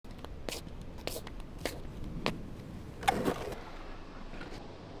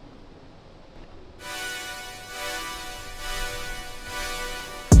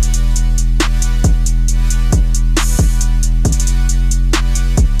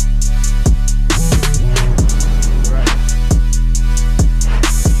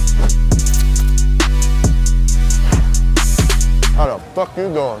fuck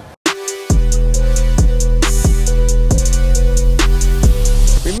you doing?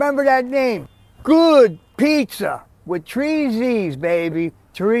 Remember that name? Good Pizza with 3 Z's, baby.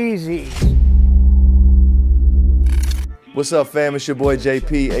 3 Z's. What's up, fam? It's your boy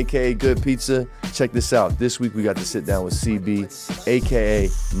JP, aka Good Pizza. Check this out. This week we got to sit down with CB, aka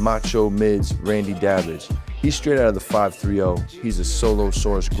Macho Midz Randy Dabbage. He's straight out of the 530. He's a solo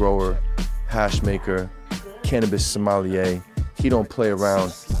source grower, hash maker, cannabis sommelier. He don't play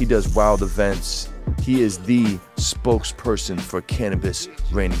around. He does wild events. He is the spokesperson for cannabis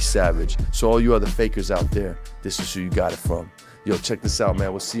Randy Savage. So all you other fakers out there, this is who you got it from. Yo, check this out, man.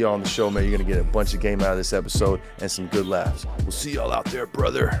 We'll see y'all on the show, man. You're going to get a bunch of game out of this episode and some good laughs. We'll see y'all out there,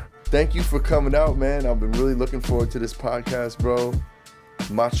 brother. Thank you for coming out, man. I've been really looking forward to this podcast, bro.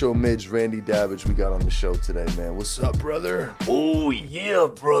 Macho Midz Randy Dabbage we got on the show today, man. What's up, brother? Oh, yeah,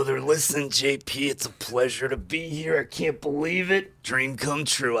 brother. Listen, JP, it's a pleasure to be here. I can't believe it. Dream come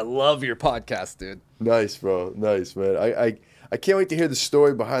true. I love your podcast, dude. Nice, bro. Nice, man. I can't wait to hear the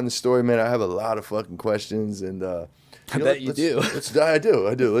story behind the story, man. I have a lot of fucking questions, and I bet you do. I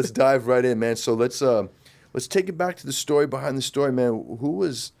do. Let's dive right in, man. So let's take it back to the story behind the story, man. Who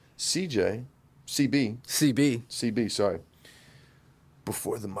was CB, sorry.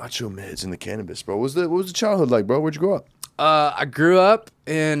 Before the Macho Midz and the cannabis, bro. What was the childhood like, bro? Where'd you grow up? I grew up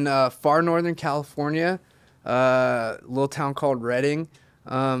in far northern California, a little town called Redding.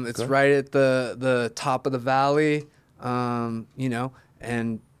 It's right at the top of the valley, you know,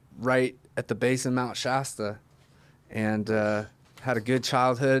 and right at the base of Mount Shasta. And had a good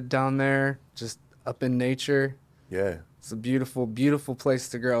childhood down there, just up in nature. Yeah. It's a beautiful, beautiful place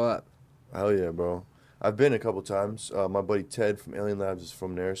to grow up. Hell yeah, bro. I've been a couple times. My buddy Ted from Alien Labs is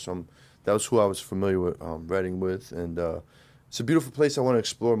from there, so that was who I was familiar with, Redding with, and it's a beautiful place I want to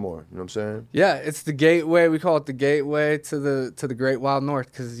explore more. You know what I'm saying? Yeah, it's the gateway. We call it the gateway to the Great Wild North,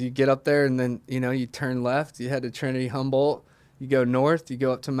 because you get up there and then you turn left. You head to Trinity Humboldt. You go north. You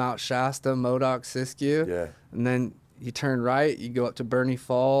go up to Mount Shasta, Modoc, Siskiyou. Yeah. And then you turn right. You go up to Bernie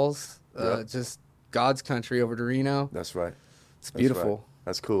Falls. Yep. Just God's country over to Reno. That's right. It's beautiful. Right.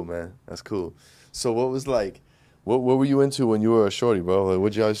 That's cool, man. That's cool. So what was like, what were you into when you were a shorty, bro? Like,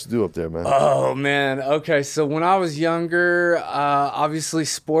 what'd you guys do up there, man? Oh, man. Okay, so when I was younger, obviously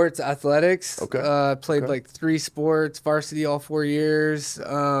sports, athletics. Okay. Played like 3 sports, varsity all 4 years.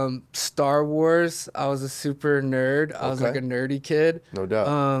 Star Wars, I was a super nerd. I was like a nerdy kid. No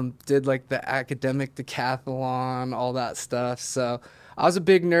doubt. Did like the academic decathlon, all that stuff. So I was a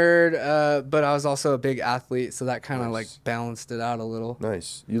big nerd, but I was also a big athlete, so that kind of like balanced it out a little.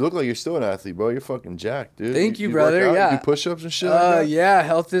 Nice. You look like you're still an athlete, bro. You're fucking jacked, dude. Thank you, brother. Yeah. You do push-ups and shit like that? Yeah,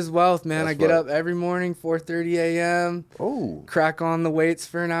 health is wealth, man. That's I get right. up every morning, 4:30 a.m. Oh. Crack on the weights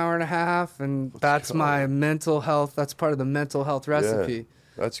for an hour and a half, and that's my mental health. That's part of the mental health recipe. Yeah,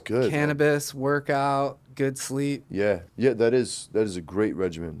 that's good. Cannabis, workout, good sleep. Yeah, that is a great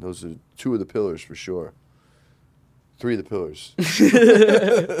regimen. Those are 2 of the pillars for sure. 3 of the pillars.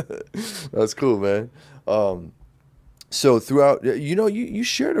 That's cool, man. So throughout, you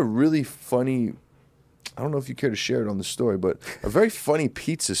shared a really funny, I don't know if you care to share it on the story, but a very funny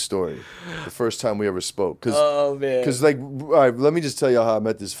pizza story the first time we ever spoke. Oh, man. Because, like, all right, let me just tell you how I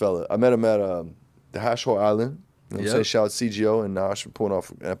met this fella. I met him at the Hash Hole Island. You know what I'm saying? Shout out CGO and Nosh for pulling off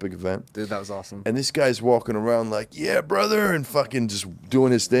an epic event. Dude, that was awesome. And this guy's walking around like, yeah, brother, and fucking just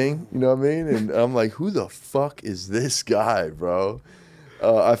doing his thing. You know what I mean? And I'm like, who the fuck is this guy, bro?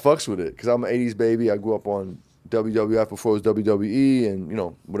 I fucks with it because I'm an 80s baby. I grew up on WWF before it was WWE and,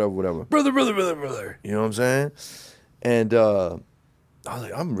 whatever. Brother. You know what I'm saying? And I was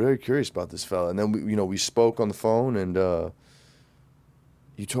like, I'm very curious about this fella. And then, we spoke on the phone and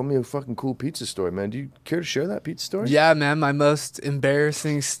you told me a fucking cool pizza story, man. Do you care to share that pizza story? Yeah, man, my most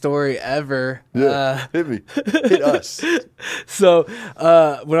embarrassing story ever. Yeah, hit me. Hit us. So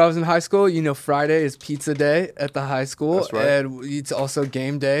when I was in high school, Friday is pizza day at the high school. That's right. And it's also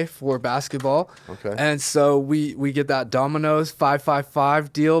game day for basketball. Okay. And so we get that Domino's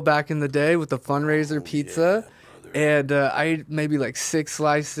 555 deal back in the day with the fundraiser pizza. And I ate maybe like 6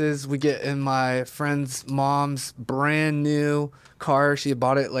 slices. We get in my friend's mom's brand new car. She had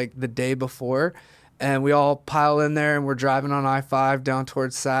bought it like the day before. And we all pile in there and we're driving on I-5 down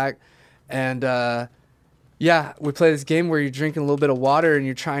towards Sac. And we play this game where you're drinking a little bit of water and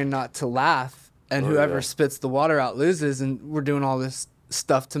you're trying not to laugh. And whoever spits the water out loses. And we're doing all this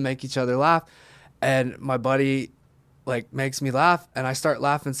stuff to make each other laugh. And my buddy like makes me laugh. And I start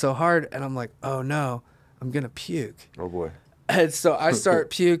laughing so hard. And I'm like, oh no. I'm going to puke. Oh, boy. And so I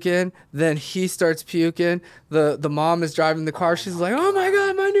start puking. Then he starts puking. The mom is driving the car. She's like, oh, my God.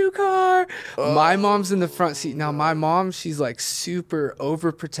 buy my new car. My mom's in the front seat. Now, my mom, she's like super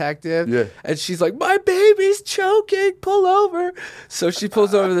overprotective. Yeah. And she's like, my baby's choking, pull over. So she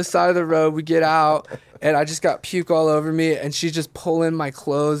pulls over to the side of the road. We get out, and I just got puke all over me, and she's just pulling my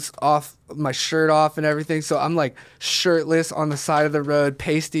clothes off, my shirt off and everything. So I'm like shirtless on the side of the road,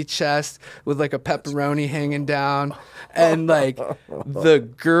 pasty chest with like a pepperoni hanging down. And like the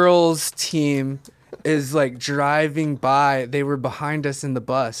girls team is like driving by. They were behind us in the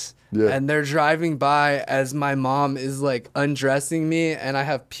bus. Yeah. And they're driving by as my mom is like undressing me, and I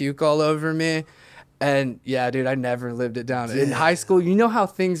have puke all over me. And yeah, dude, I never lived it down. In high school, you know how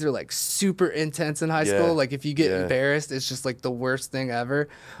things are like super intense in high school? Like if you get embarrassed, it's just like the worst thing ever.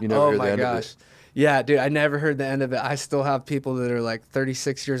 You never heard the end of it. Yeah, dude, I never heard the end of it. I still have people that are like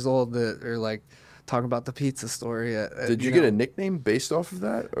 36 years old that are like talking about the pizza story. Did you get a nickname based off of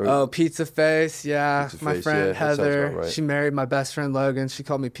that? Or? Oh, Pizza Face, yeah. Pizza my Face, friend yeah, Heather, right. she married my best friend Logan. She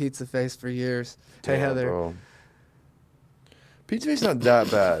called me Pizza Face for years. Damn, hey, Heather. Bro. Pizza Face not that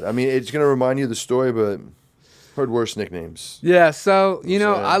bad. I mean, it's going to remind you of the story, but heard worse nicknames. Yeah, so, you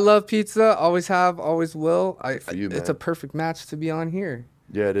know, I love pizza. Always have, always will. For you, man. It's a perfect match to be on here.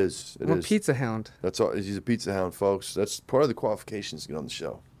 Yeah, it is. I'm a pizza hound. That's all. He's a pizza hound, folks. That's part of the qualifications to get on the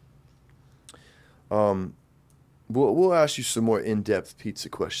show. We'll ask you some more in-depth pizza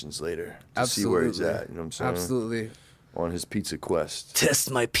questions later to see where he's at. You know what I'm saying? Absolutely. On his pizza quest. Test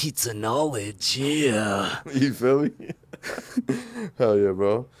my pizza knowledge, yeah. You feel me? Hell yeah,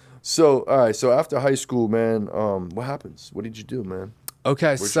 bro. So, all right. So after high school, man, what happens? What did you do, man?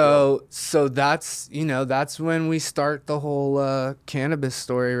 Okay, so that's, you know, that's when we start the whole cannabis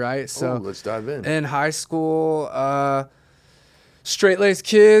story, right? So let's dive in. In high school, straight-laced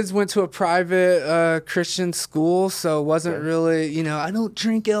kids, went to a private Christian school, so wasn't really, you know, I don't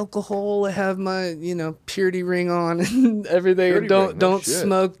drink alcohol. I have my, you know, purity ring on and everything. Purity Don't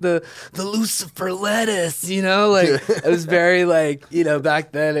smoke the Lucifer lettuce, you know, like it was very like, you know,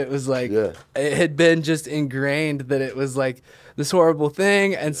 back then it was like it had been just ingrained that it was like this horrible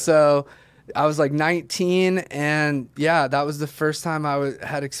thing. And so I was like 19, and yeah, that was the first time I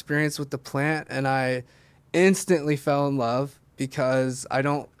had experience with the plant, and I instantly fell in love. Because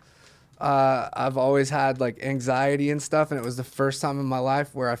I've always had like anxiety and stuff, and it was the first time in my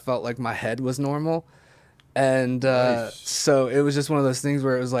life where I felt like my head was normal. And so it was just one of those things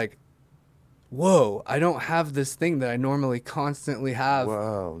where it was like, whoa, I don't have this thing that I normally constantly have.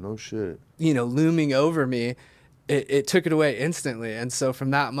 Wow, no shit. You know, looming over me. It took it away instantly. And so from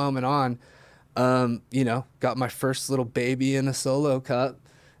that moment on, you know, got my first little baby in a solo cup.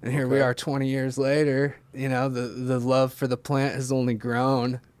 And here we are 20 years later. You know, the love for the plant has only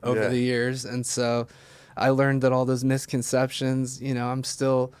grown over the years. And so I learned that all those misconceptions, you know, I'm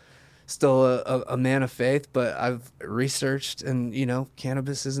still a man of faith, but I've researched, and, you know,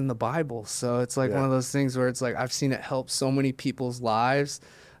 cannabis is in the Bible. So it's like one of those things where it's like I've seen it help so many people's lives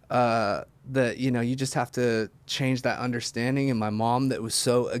that, you know, you just have to change that understanding. And my mom, that was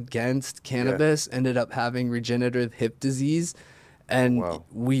so against cannabis, ended up having regenerative hip disease. And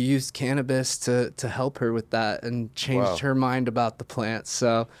we used cannabis to help her with that and changed her mind about the plant.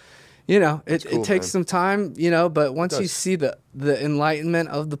 So, you know, it takes some time, you know, but once you see the enlightenment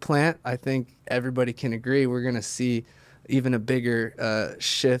of the plant, I think everybody can agree we're going to see even a bigger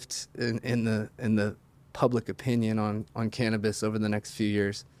shift in the public opinion on cannabis over the next few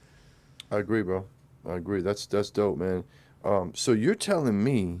years. I agree, bro. I agree. That's dope, man. So you're telling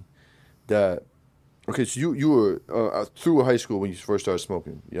me that. Okay, so you were through high school when you first started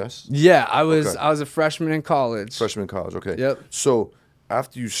smoking, yes? Yeah, I was a freshman in college. Freshman in college, okay. Yep. So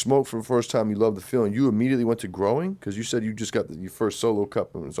after you smoked for the first time, you loved the feeling, you immediately went to growing? Because you said you just got your first solo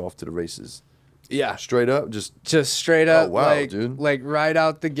cup and was off to the races. Yeah. Straight up? Just straight up. Oh, wow, like, dude. Like right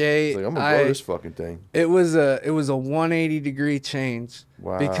out the gate. Like, I'm going to grow this fucking thing. It was a 180-degree change.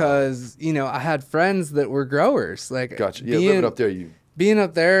 Wow. Because, you know, I had friends that were growers. Like, gotcha. Yeah, living up there, being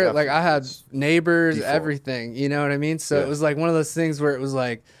up there, like I had neighbors, everything, you know what I mean? So it was like one of those things where it was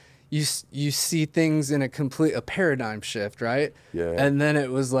like you see things in a paradigm shift, right? Yeah. And then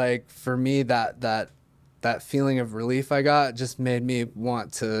it was like, for me, that feeling of relief I got just made me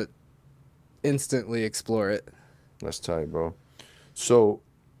want to instantly explore it. That's tight, bro. So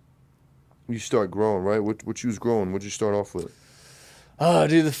you start growing, right? What you was growing? What'd you start off with? Oh,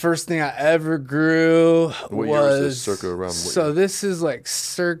 dude, the first thing I ever grew what year is this? Circa around so year? This is like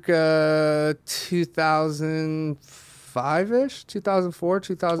circa 2005-ish, 2004,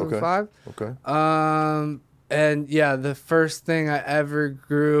 2005. Okay. And yeah, the first thing I ever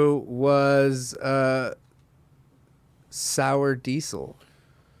grew was sour diesel.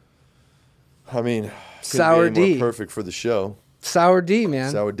 I mean, sour D. Perfect for the show. Sour D,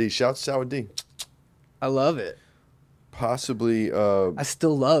 man. Sour D. Shout to Sour D. I love it. Possibly. I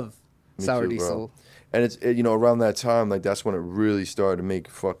still love Sour too, D bro. Soul. And it's you know, around that time, like that's when it really started to make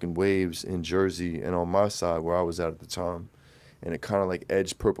fucking waves in Jersey and on my side where I was at the time. And it kind of like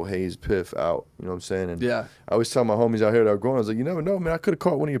edged Purple Haze Piff out. You know what I'm saying? And Yeah. I always tell my homies out here that are growing, I was like, you never know, man. I could have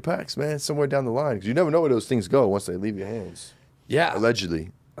caught one of your packs, man, somewhere down the line. Because you never know where those things go once they leave your hands. Yeah. Allegedly.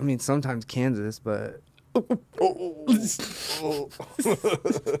 I mean, sometimes Kansas, but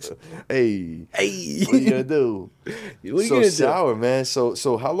Hey. hey, What are you gonna do? what are you So gonna sour, man.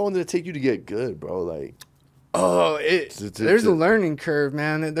 So how long did it take you to get good, bro? Like, Oh, there's a learning curve,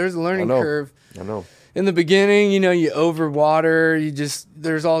 man. There's a learning know. curve. I know. In the beginning, you know, you overwater,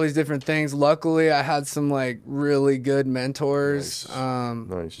 there's all these different things. Luckily, I had some like really good mentors. Nice.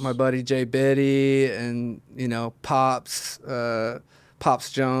 Nice. My buddy Jay Biddy and, you know, Pops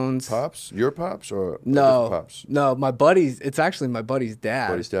Jones. Pops? Your pops or No, different pops? no, it's actually my buddy's dad.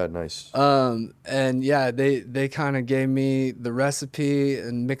 Buddy's dad, nice. And yeah, they kind of gave me the recipe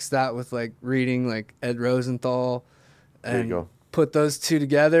and mixed that with like reading like Ed Rosenthal There you and go. put those two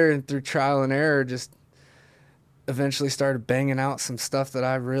together, and through trial and error just eventually started banging out some stuff that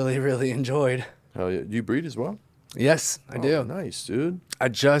I really, really enjoyed. Hell yeah. You breed as well? Yes, I do. Oh, nice, dude. I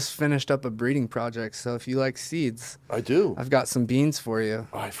just finished up a breeding project, so if you like seeds, I do. I've got some beans for you.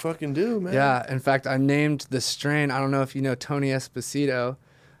 I fucking do, man. Yeah, in fact, I named the strain. I don't know if you know Tony Esposito,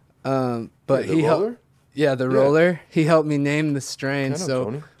 but the he roller? helped. Yeah, the roller. He helped me name the strain, I know so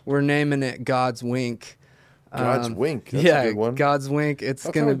Tony. we're naming it God's Wink. God's Wink. That's yeah, a good one. God's Wink. It's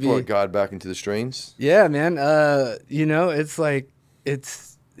How gonna come we brought be. God back into the strains? Yeah, man. You know, it's like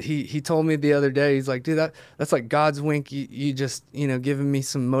He told me the other day. He's like, dude, that's like God's wink. You just, you know, giving me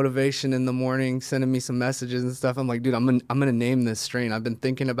some motivation in the morning, sending me some messages and stuff. I'm like, dude, I'm gonna name this strain. I've been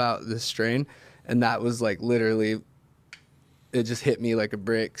thinking about this strain, and that was like literally, it just hit me like a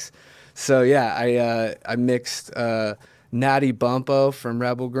bricks. So yeah, I mixed Natty Bumpo from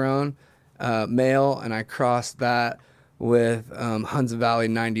Rebel Grown, male, and I crossed that with Hunza Valley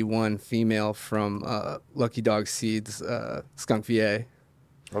 91 female from Lucky Dog Seeds, Skunk VA.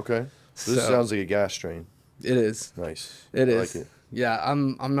 Okay. This So- sounds like a gas strain. It is. Nice. It I is. like it. Yeah,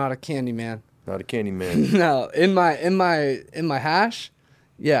 I'm not a candy man. Not a candy man. No, in my hash,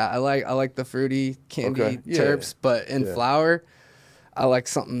 yeah, I like the fruity candy Okay, yeah, terps, but in yeah. flour, I like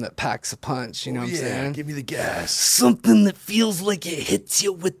something that packs a punch. You know what I'm saying? Give me the gas. Something that feels like it hits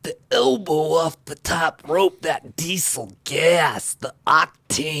you with the elbow off the top rope. That diesel gas, the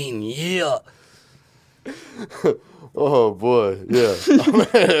octane, yeah. Oh boy, yeah.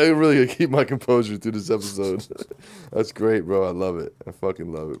 I really gotta keep my composure through this episode. That's great, bro. I love it. I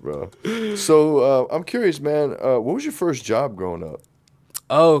fucking love it, bro. So I'm curious, man. What was your first job growing up?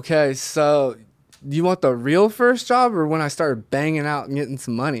 Okay, so you want the real first job or when I started banging out and getting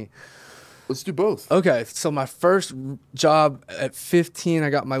some money? Let's do both. Okay, so my first job at 15, I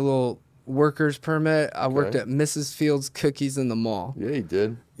got my little worker's permit. I worked at Mrs. Fields Cookies in the mall. Yeah, you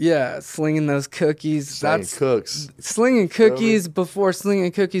did. Yeah, slinging those cookies. Slanging cooks. Slinging cookies before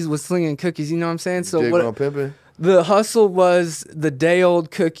slinging cookies was slinging cookies. You know what I'm saying? So Dig what on pimping. the hustle was, the day old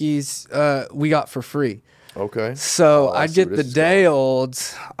cookies we got for free. Okay. So I I'd see get where the this is day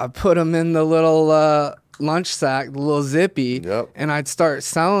olds. I put them in the little lunch sack, the little zippy, Yep. and I'd start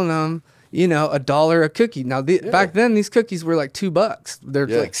selling them. You know, $1 a cookie. Now, back then, these cookies were like $2. They're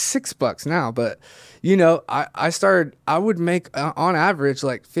like $6 now. But, you know, I would make on average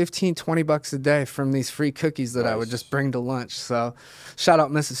like 15, $20 a day from these free cookies that I would just bring to lunch. So, shout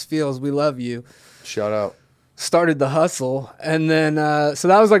out Mrs. Fields. We love you. Shout out. Started the hustle. And then, so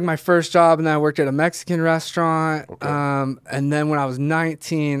that was like my first job. And then I worked at a Mexican restaurant. Okay. And then when I was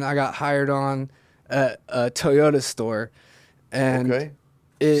 19, I got hired on at a Toyota store. And Okay.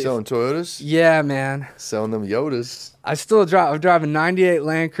 it, Selling Toyotas. yeah, man. Selling them Yodas. I still drive. I'm driving 98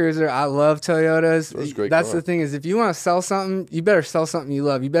 Land Cruiser. I love Toyotas. Those are great That's cars. the thing is, if you want to sell something, you better sell something you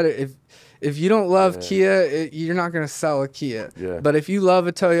love. You better if you don't love Kia, you're not gonna sell a Kia. Yeah. But if you love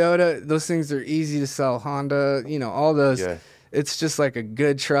a Toyota, those things are easy to sell. Honda, you know, all those. Yeah. It's just like a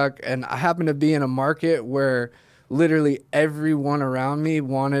good truck. And I happen to be in a market where literally everyone around me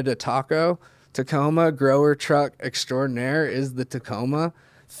wanted a taco. Tacoma grower truck extraordinaire is the Tacoma.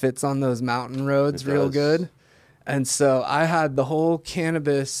 Fits on those mountain roads real good. And so I had the whole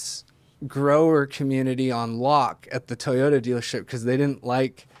cannabis grower community on lock at the Toyota dealership because they didn't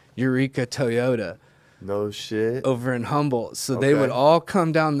like Eureka Toyota No shit. over in Humboldt. So they Okay. would all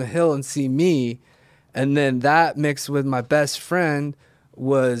come down the hill and see me. And then that mixed with my best friend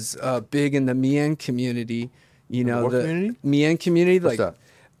was big in the Mien community. You know, What the community? Mien community, What's like that?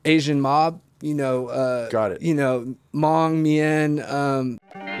 Asian mob. Got it. Mong Mien.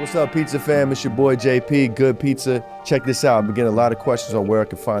 What's up, pizza fam? It's your boy JP, Good Pizza. Check this out. I've been getting a lot of questions on where I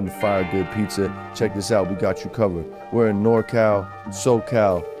can find the fire good pizza. Check this out. We got you covered. We're in NorCal,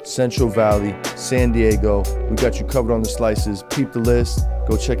 SoCal, Central Valley, San Diego. We got you covered on the slices. Peep the list.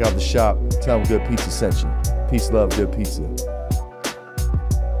 Go check out the shop. Tell them Good Pizza sent you. Peace, love, good pizza.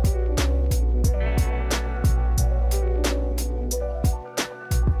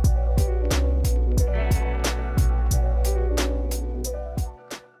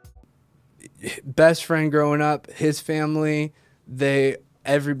 Best friend growing up, his family,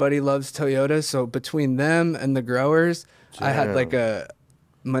 everybody loves Toyota. So between them and the growers, I had like a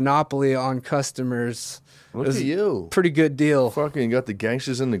monopoly on customers. Look at you. Pretty good deal. Fucking got the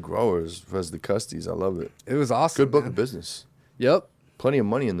gangsters and the growers as the custies. I love it. It was awesome. Good book of business. Yep. Plenty of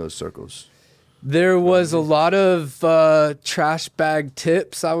money in those circles. There was a lot of trash bag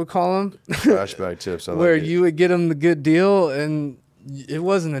tips, I would call them. Trash bag tips. I like where it. you would get them the good deal, and it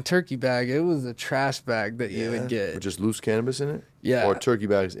wasn't a turkey bag. It was a trash bag that you would get. With just loose cannabis in it? Yeah. Or turkey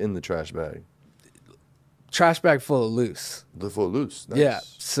bags in the trash bag? Trash bag full of loose. Full of loose. Nice. Yeah.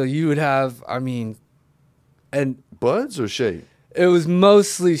 So you would have, and buds or shake? it was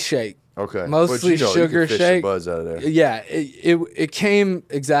mostly shake. Okay. Mostly But you sugar can fish the shake. buds out of there. Yeah, it came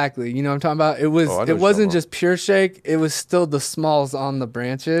exactly. You know what I'm talking about? It was Oh, I know what it you're wasn't talking just pure shake. It was still the smalls on the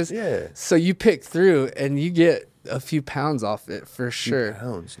branches. Yeah. So you pick through and you get a few pounds off it for sure.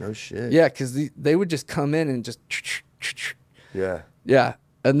 Pounds, no shit. Yeah, because they would just come in and just. Yeah. Yeah,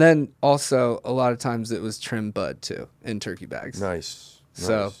 and then also a lot of times it was trim bud too in turkey bags. Nice.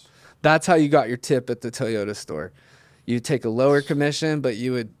 So Nice. that's how you got your tip at the Toyota store. You take a lower commission, but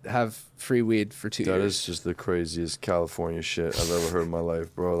you would have free weed for 2 years. That is just the craziest California shit I've ever heard in my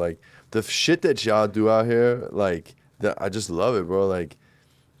life, bro. Like, the shit that y'all do out here, like, I just love it, bro. Like,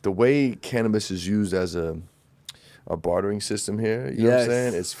 the way cannabis is used as a bartering system here, you know what I'm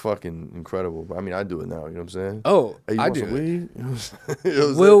saying? It's fucking incredible. I mean, I do it now, you know what I'm saying? Oh, Hey, you I want do some it. weed? You know what I'm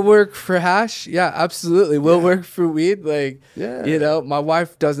saying? Will work for hash? Yeah, absolutely. Will work for weed. Like, Yeah. you know, my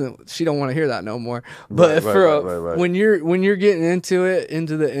wife doesn't. She don't want to hear that no more. But Right. when you're getting into it,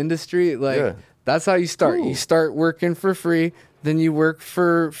 into the industry, like Yeah. that's how you start. Cool. You start working for free, then you work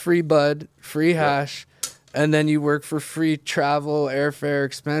for free bud, free hash, and then you work for free travel, airfare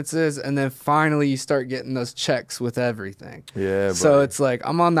expenses, and then finally you start getting those checks with everything. Yeah, So buddy. it's like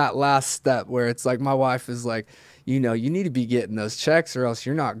I'm on that last step where it's like my wife is like, you know, you need to be getting those checks or else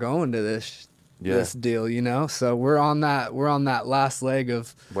you're not going to this deal, you know? So we're on that last leg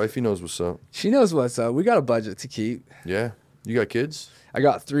of Wifey knows what's up. she knows what's up. We got a budget to keep. Yeah. You got kids? I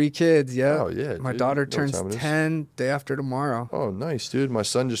got 3 kids, yeah. Oh, yeah, My dude. daughter You know what turns time it is. 10 day after tomorrow. Oh, nice, dude. My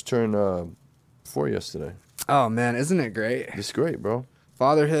son just turned 4 yesterday. Oh man, isn't it great? It's great, bro.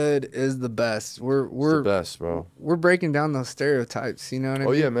 Fatherhood is the best. It's the best, bro. We're breaking down those stereotypes, you know what I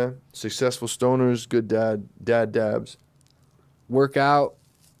Oh, mean? yeah, man. Successful stoners, good dad dabs, Work out,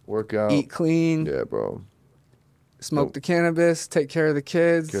 work out. eat clean, Yeah, bro. smoke the cannabis, take care of the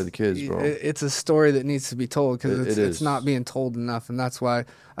kids. Care of the kids, bro. It's a story that needs to be told because It it's is. not being told enough, and that's why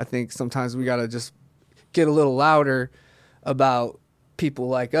I think sometimes we gotta just get a little louder about people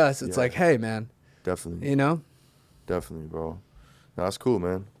like us. It's Yeah. like, hey, man, Definitely. you know, Definitely, bro. No, that's cool,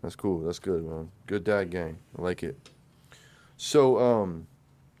 man. That's cool. That's good, man. Good dad gang. I like it. So,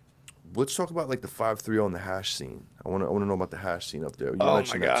 let's talk about like the 530 and the hash scene. I want to know about the hash scene up there. You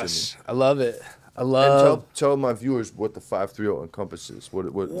mentioned that to me. I love it. I And love. tell my viewers what the 530 encompasses. What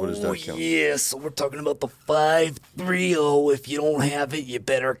does Oh, that count? yeah, so we're talking about the 530. If you don't have it, you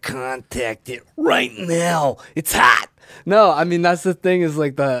better contact it right now. It's hot. No, I mean that's the thing is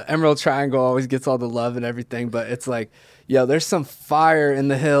like the Emerald Triangle always gets all the love and everything, but it's like, yo, there's some fire in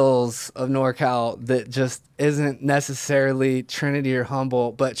the hills of NorCal that just isn't necessarily Trinity or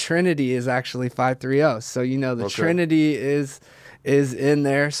Humboldt, but Trinity is actually 530. So you know the Okay. Trinity is in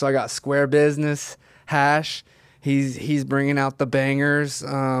there. So I got Square Business, Hash. He's bringing out the bangers,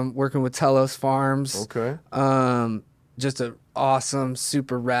 working with Telos Farms. Okay. Just a awesome,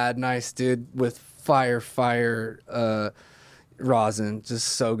 super rad, nice dude with fire rosin, just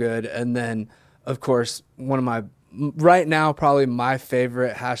so good. And then, of course, one of my right now probably my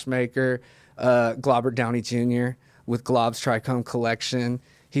favorite hash maker, Globert Downey Jr. with Glob's Trichome Collection.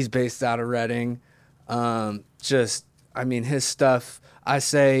 He's based out of Reading. I mean, his stuff. I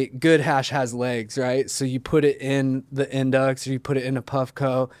say good hash has legs, right? So you put it in the Indux or you put it in a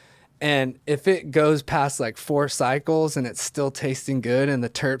Puffco. And if it goes past like 4 cycles and it's still tasting good and the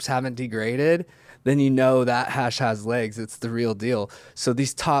terps haven't degraded, then you know that hash has legs. It's the real deal. So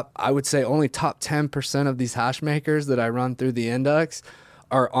these I would say only top 10% of these hash makers that I run through the Indux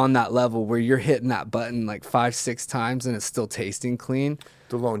are on that level where you're hitting that button like 5-6 times and it's still tasting clean.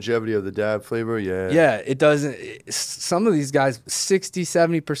 The longevity of the dab flavor, yeah. Yeah, it doesn't. Some of these guys,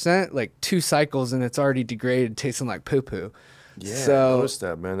 60-70%, like 2 cycles and it's already degraded, tasting like poo poo. Yeah, so, I noticed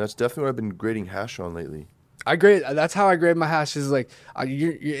that, man. That's definitely what I've been grading hash on lately. That's how I grade my hash. Is like,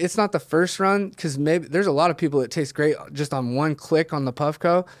 it's not the first run, because maybe there's a lot of people that taste great just on one click on the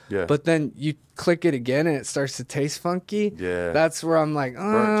Puffco. Yeah. But then you click it again and it starts to taste funky. Yeah. That's where I'm like,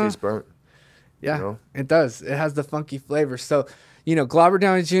 Burnt, tastes burnt. Yeah, You know? It does. It has the funky flavor. So, Glauber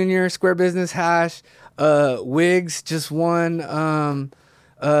Downey Jr., Square Business Hash, Wiggs just won the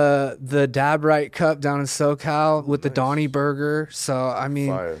Dab Right Cup down in SoCal with the Donnie Burger. So, I mean,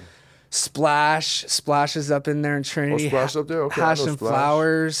 Fire. Splash is up in there in Trinity. Oh, Splash up there? Okay, I Hash know and Splash.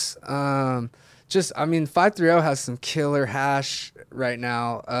 Flowers. 530 has some killer hash right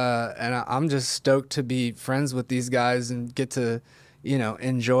now. And I'm just stoked to be friends with these guys and get to,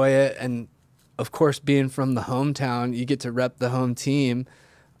 enjoy it. And of course, being from the hometown, you get to rep the home team.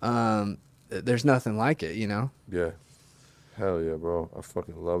 There's nothing like it, Yeah. Hell yeah, bro. I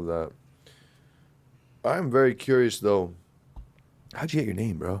fucking love that. I'm very curious, though. How'd you get your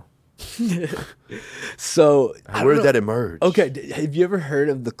name, bro? So Where did that emerge? Okay, have you ever heard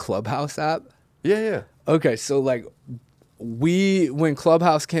of the Clubhouse app? Yeah. Okay, so like when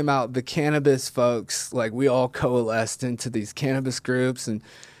Clubhouse came out, the cannabis folks, like we all coalesced into these cannabis groups and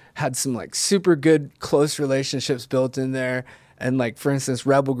had some like super good close relationships built in there. And like, for instance,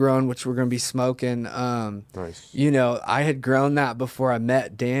 Rebel Grown, which we're going to be smoking. Nice. I had grown that before I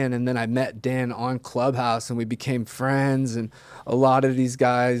met Dan, and then I met Dan on Clubhouse and we became friends. And a lot of these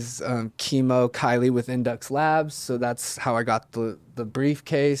guys, Chemo, Kylie with Indux Labs. So that's how I got the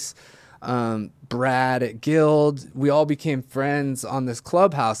briefcase. Brad at Guild. We all became friends on this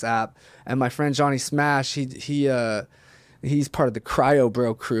Clubhouse app. And my friend Johnny Smash, he's part of the Cryo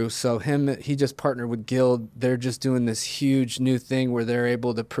Bro crew. So he just partnered with Guild. They're just doing this huge new thing where they're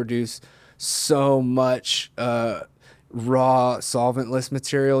able to produce so much raw solventless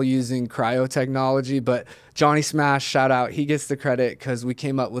material using cryo technology. But Johnny Smash, shout out, he gets the credit because we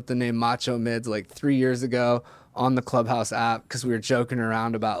came up with the name Macho Midz like 3 years ago on the Clubhouse app because we were joking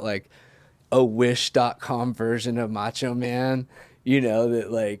around about like a Wish.com version of Macho Man, that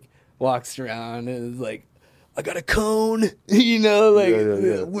like walks around and is like, I got a cone,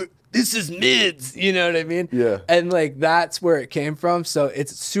 this is Midz, you know what I mean? Yeah. And like, that's where it came from. So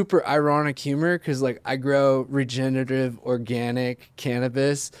it's super ironic humor because like I grow regenerative organic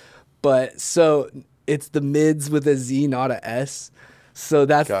cannabis, but so it's the Midz with a Z, not a S. So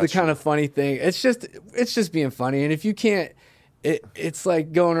that's the kind of funny thing. It's just being funny. And if you can't, it's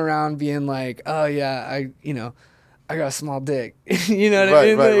like going around being like, oh yeah, I got a small dick. You know what I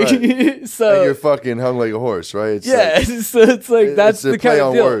mean? Right. So and you're fucking hung like a horse, right? It's so it's like that's the kind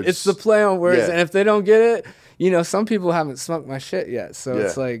of deal. Words. It's the play on words. Yeah. And if they don't get it, some people haven't smoked my shit yet. So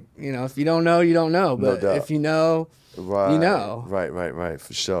it's like, if you don't know, you don't know. But if you know, you know. Right,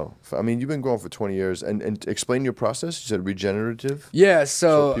 for sure. I mean, you've been growing for 20 years. And explain your process. You said regenerative? Yeah,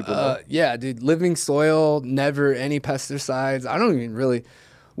 So people know. dude, living soil, never any pesticides. I don't even really...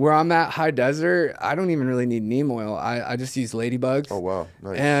 Where I'm at, high desert, I don't even really need neem oil. I just use ladybugs. Oh, wow.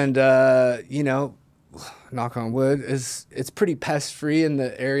 Nice. And, knock on wood, it's pretty pest-free in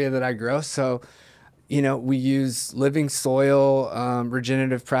the area that I grow. So, we use living soil,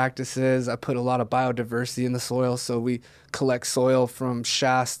 regenerative practices. I put a lot of biodiversity in the soil. So we collect soil from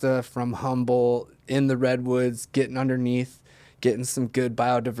Shasta, from Humboldt, in the redwoods, getting underneath, getting some good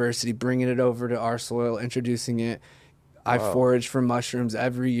biodiversity, bringing it over to our soil, introducing it. I forage for mushrooms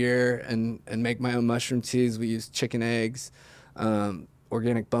every year and make my own mushroom teas. We use chicken eggs,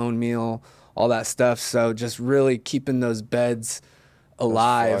 organic bone meal, all that stuff. So just really keeping those beds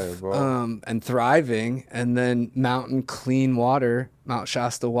alive and thriving. And then mountain clean water, Mount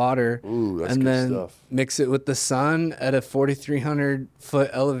Shasta water. Ooh, that's and good then stuff. Mix it with the sun at a 4,300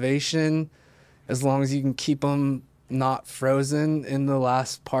 foot elevation, as long as you can keep them not frozen in the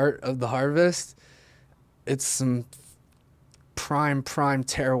last part of the harvest. It's some prime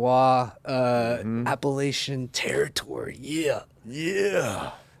terroir, Appalachian territory. Yeah.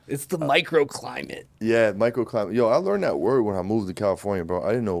 It's the microclimate. Yeah, microclimate. Yo, I learned that word when I moved to California, bro. I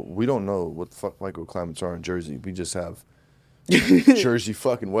didn't know. We don't know what the fuck microclimates are in Jersey. We just have Jersey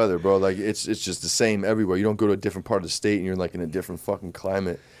fucking weather, bro. Like, it's just the same everywhere. You don't go to a different part of the state and you're like in a different fucking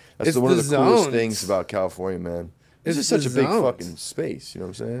climate. That's It's one of the the coolest zones. things about California, man. This is such a big fucking space, you know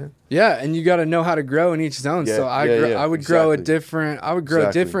what I'm saying? Yeah, and you got to know how to grow in each zone. Yeah, so I would grow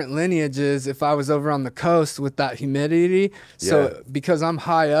Exactly. different lineages if I was over on the coast with that humidity. So because I'm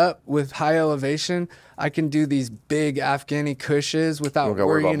high up with high elevation, I can do these big Afghani Kushes without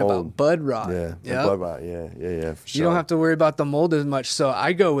worrying about bud rot. Yeah, Yep. bud rot. Yeah, for sure. You don't have to worry about the mold as much. So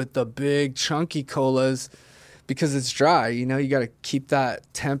I go with the big chunky colas because it's dry. You know, you got to keep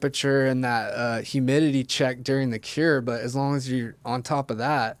that temperature and that humidity check during the cure. But as long as you're on top of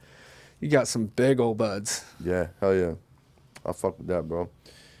that, you got some big old buds. Yeah, hell yeah. I'll fuck with that, bro.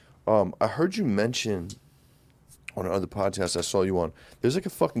 I heard you mention on another podcast I saw you on, there's like a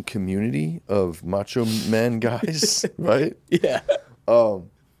fucking community of macho men guys, right? Yeah.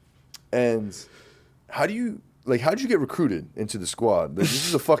 And how'd you get recruited into the squad? This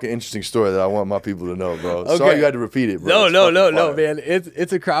is a fucking interesting story that I want my people to know, bro. Okay. Sorry you had to repeat it, bro. No, man.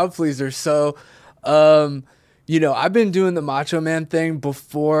 It's a crowd pleaser. So, you know, I've been doing the Macho Man thing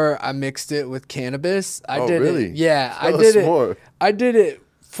before I mixed it with cannabis. I did really? it. Yeah, Tell us more. I did it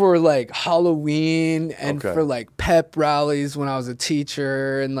for like Halloween and for like pep rallies when I was a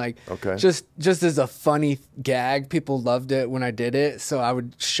teacher and like just as a funny gag. People loved it when I did it, so I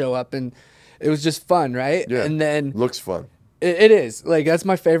would show up and it was just fun, right? Yeah. And then looks fun. It is. Like, that's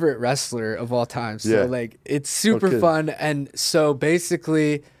my favorite wrestler of all time. So Yeah. like it's super fun. And so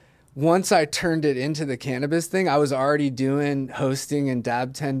basically once I turned it into the cannabis thing, I was already doing hosting and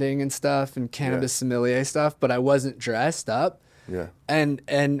dab tending and stuff and cannabis sommelier stuff, but I wasn't dressed up. Yeah. And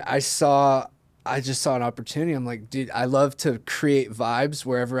I just saw an opportunity. I'm like, dude, I love to create vibes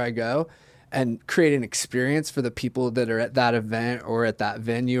wherever I go and create an experience for the people that are at that event or at that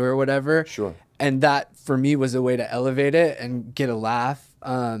venue or whatever. Sure. And that for me was a way to elevate it and get a laugh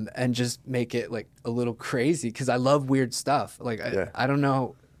and just make it like a little crazy because I love weird stuff. Like I don't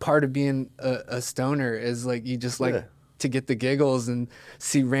know, part of being a stoner is like you just like to get the giggles and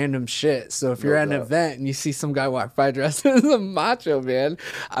see random shit. So if you're at an event and you see some guy walk by dressed as a Macho Man,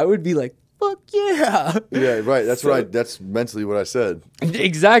 I would be like, fuck yeah. Yeah, right. That's right. That's mentally what I said.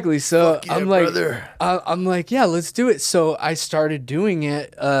 Exactly. So Yeah, I'm like, brother. I'm like, yeah, let's do it. So I started doing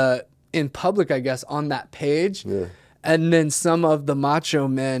it in public, I guess, on that page. Yeah. And then some of the macho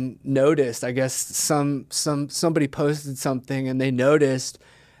men noticed. I guess somebody posted something and they noticed,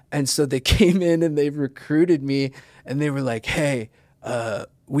 and so they came in and they recruited me, and they were like, "Hey,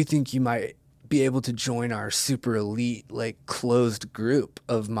 we think you might be able to join our super elite, like closed group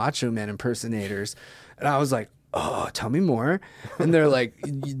of macho man impersonators." And I was like, "Oh, tell me more." And they're like,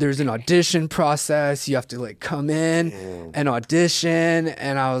 "There's an audition process. You have to like come in and audition."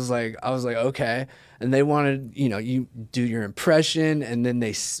 And I was like, okay. And they wanted, you know, you do your impression, and then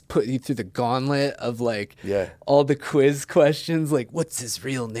they put you through the gauntlet of like all the quiz questions, like what's his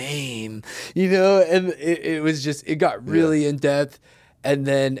real name, you know? And it was just, it got really in depth. And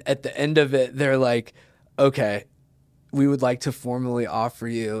then at the end of it, they're like, okay, we would like to formally offer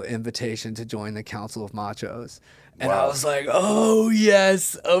you invitation to join the Council of Machos. And I was like, oh,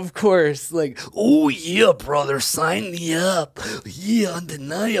 yes, of course. Like, Oh yeah, brother, sign me up. Yeah,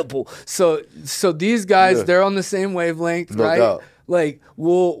 undeniable. so these guys, they're on the same wavelength, No right? doubt. Like,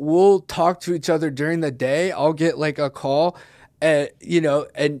 we'll talk to each other during the day. I'll get like a call, you know,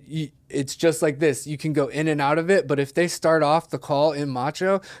 and it's just like this. You can go in and out of it, but if they start off the call in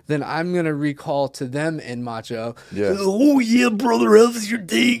Macho, then I'm going to recall to them in Macho. Yeah. Oh yeah, brother, how's your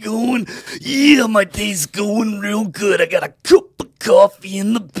day going? Yeah, my day's going real good. I got a cup of coffee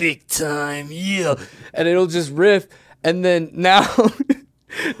in the big time. Yeah. And it'll just riff. And then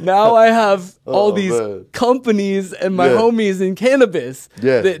now I have all these companies and my homies in cannabis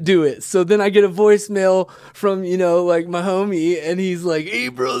that do it. So then I get a voicemail from, you know, like my homie, and he's like, "Hey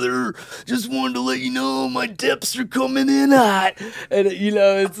brother, just wanted to let you know my depths are coming in hot." And you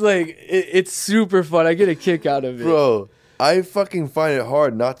know, it's like, it's super fun. I get a kick out of it. Bro, I fucking find it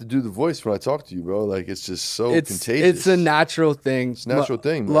hard not to do the voice when I talk to you, bro. Like, it's just so contagious. It's a natural thing. It's a natural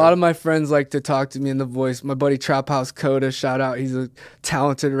thing, man. A lot of my friends like to talk to me in the voice. My buddy Trap House Coda, shout out. He's a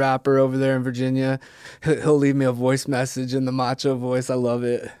talented rapper over there in Virginia. He'll leave me a voice message in the macho voice. I love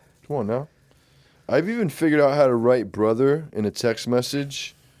it. Come on now. I've even figured out how to write brother in a text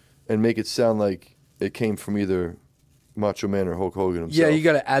message and make it sound like it came from either Macho Man or Hulk Hogan himself. Yeah, you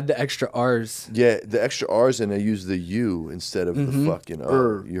got to add the extra R's. Yeah, the extra R's, and I use the U instead of the fucking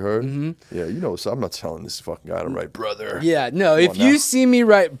R. You heard? Yeah, you know, so I'm not telling this fucking guy to write brother. Yeah, no, if you see me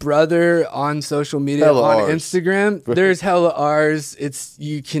write brother on social media, Hella on Rs. Instagram, there's hella R's.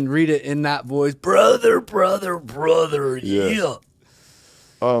 You can read it in that voice. Brother, yeah.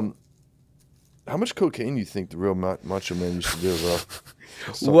 How much cocaine do you think the real Macho Man used to do, bro?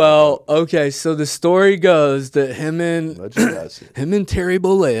 Well, okay, so the story goes that him and Terry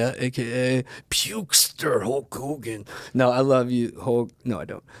Bollea, aka Pukester Hulk Hogan. No, I love you, Hulk. No, I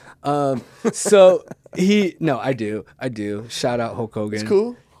don't. So I do. Shout out Hulk Hogan. It's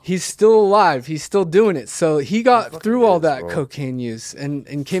cool. He's still alive. He's still doing it. So he got through all that cocaine use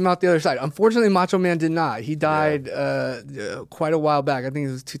and came out the other side. Unfortunately, Macho Man did not. He died quite a while back. I think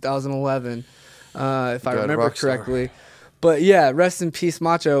it was 2011, if I remember correctly. But yeah, rest in peace,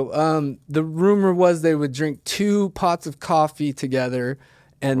 Macho. The rumor was they would drink 2 pots of coffee together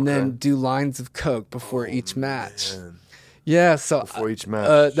and then do lines of coke before each match. Man. Yeah, so before each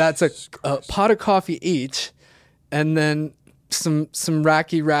match, that's a pot of coffee each, and then some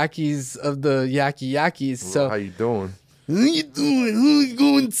rackies of the yakkies. So how you doing? How you doing? Who's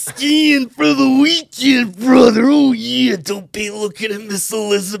going skiing for the weekend, brother? Oh yeah, don't be looking at Miss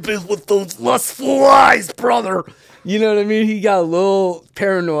Elizabeth with those lustful eyes, brother. You know what I mean? He got a little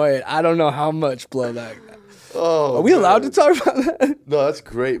paranoid. I don't know how much blow that got. Oh, are we allowed to talk about that? No, that's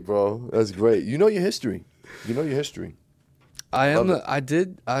great, bro. That's great. You know your history. I am. I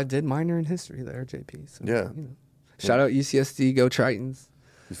did minor in history there, JP. So, yeah. You know. Shout out UCSD, go Tritons.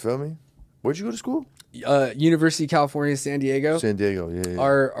 You feel me? Where'd you go to school? University of California, San Diego. San Diego, yeah.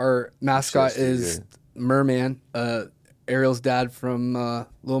 Our mascot is Merman. Ariel's dad from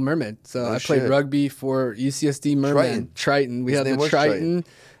Little Mermaid. So I played rugby for UCSD Merman. Triton. We had the Triton,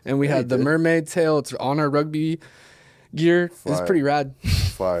 and we had the mermaid tail. It's on our rugby gear. It's pretty rad.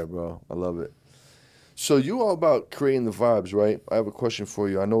 Fire, bro. I love it. So you all about creating the vibes, right? I have a question for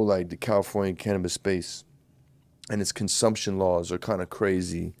you. I know like the California cannabis space and its consumption laws are kind of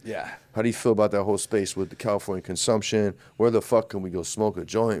crazy. Yeah. How do you feel about that whole space with the California consumption? Where the fuck can we go smoke a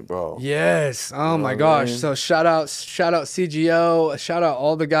joint, bro? Yes. Oh my gosh. So shout out CGO. Shout out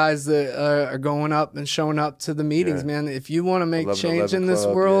all the guys that are going up and showing up to the meetings, man. If you want to make change in this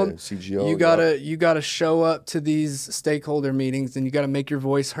world, CGO, you gotta show up to these stakeholder meetings and you gotta make your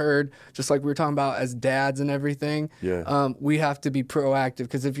voice heard. Just like we were talking about as dads and everything. Yeah. We have to be proactive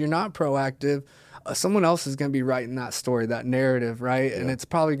because if you're not proactive, someone else is going to be writing that story, that narrative, right? Yeah. And it's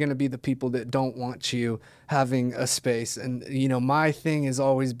probably going to be the people that don't want you having a space. And, you know, my thing has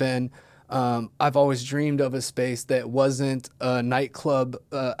always been, I've always dreamed of a space that wasn't a nightclub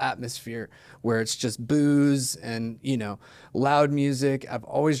atmosphere where it's just booze and, you know, loud music. I've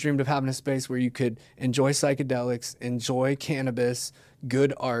always dreamed of having a space where you could enjoy psychedelics, enjoy cannabis,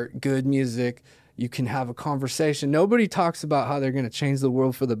 good art, good music. You can have a conversation. Nobody talks about how they're going to change the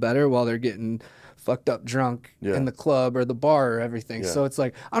world for the better while they're getting fucked up drunk in the club or the bar or everything. So it's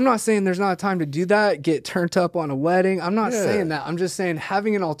like, I'm not saying there's not a time to do that, get turned up on a wedding. I'm not saying that. I'm just saying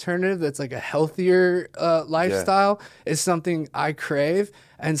having an alternative that's like a healthier lifestyle is something I crave.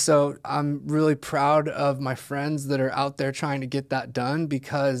 And so I'm really proud of my friends that are out there trying to get that done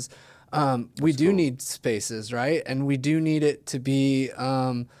because we do need spaces, right? And we do need it to be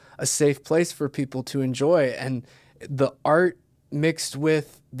a safe place for people to enjoy. And the art mixed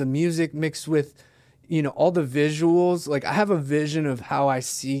with the music, mixed with, you know, all the visuals. Like I have a vision of how I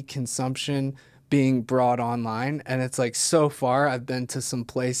see consumption being brought online. And it's like, so far I've been to some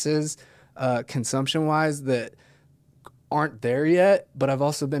places consumption wise that aren't there yet, but I've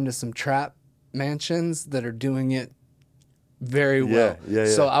also been to some trap mansions that are doing it very well.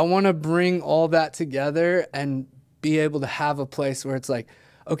 So I want to bring all that together and be able to have a place where it's like,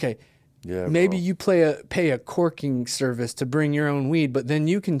 okay, maybe you pay a corking service to bring your own weed, but then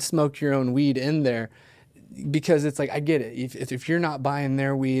you can smoke your own weed in there because it's like, I get it. If you're not buying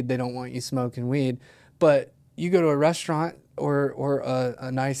their weed, they don't want you smoking weed. But you go to a restaurant or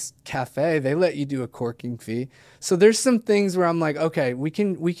a nice cafe, they let you do a corking fee. So there's some things where I'm like, okay, we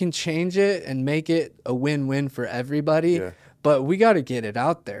can change it and make it a win-win for everybody. But we got to get it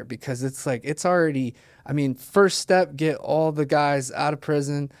out there because it's like, it's already, I mean, first step, get all the guys out of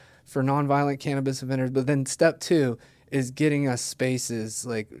prison for nonviolent cannabis offenders. But then step 2 is getting us spaces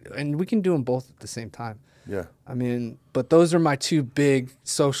like, and we can do them both at the same time. Yeah. I mean, but those are my 2 big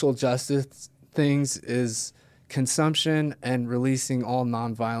social justice things is consumption and releasing all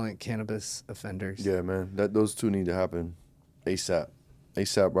nonviolent cannabis offenders. Yeah, man. Those 2 need to happen ASAP.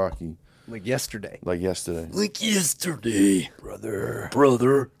 ASAP Rocky. Like yesterday. Like yesterday. Like yesterday,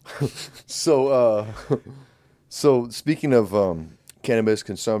 brother. So speaking of cannabis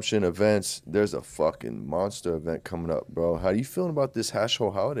consumption events, there's a fucking monster event coming up, bro. How you feeling about this hash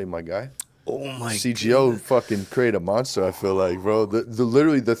hole holiday, my guy? Oh my CGO goodness. Fucking create a monster, I feel like, bro. The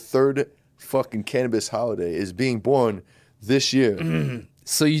literally the 3rd fucking cannabis holiday is being born this year.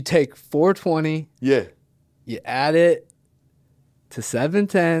 So you take 420. Yeah. You add it to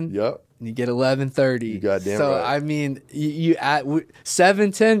 710. Yep. and you get 1130. You goddamn so right. I mean, you at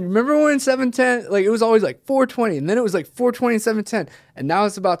 710. Remember when 710? Like it was always like 420, and then it was like 420 and 710, and now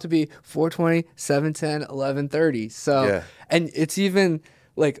it's about to be 420, 710, 1130. So Yeah. and it's even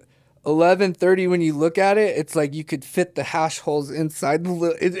like 1130 when you look at it. It's like you could fit the hash holes inside the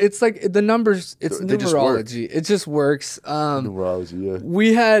little. It's like the numbers. It's They just work. numerology. It just works. Numerology,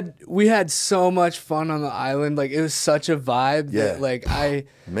 yeah. We had so much fun on the island. Like it was such a vibe Yeah. that like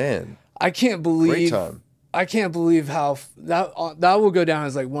Man, I can't great believe time. I can't believe how that will go down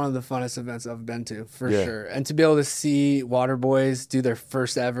as like one of the funnest events I've been to for Yeah. sure. And to be able to see Waterboys do their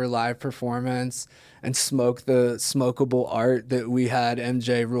first ever live performance and smoke the smokable art that we had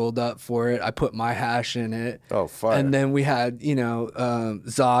MJ rolled up for it. I put my hash in it. Oh, fire. And then we had, you know,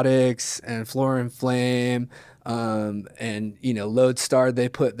 Zodix and Flora and Flame, and, you know, Lodestar, they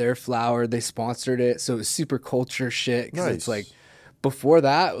put their flower, they sponsored it. So it was super culture shit. 'Cause Nice. it's like, before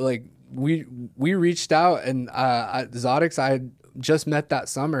that, like, we reached out and Zodix, I had just met that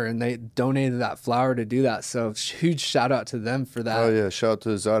summer and they donated that flower to do that. So huge shout out to them for that. Oh, yeah. Shout out to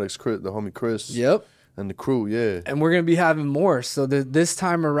Zodix, the homie Chris. Yep. And the crew, yeah. And we're going to be having more. So this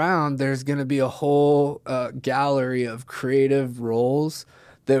time around, there's going to be a whole gallery of creative roles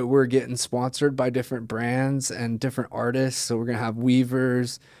that we're getting sponsored by different brands and different artists. So we're going to have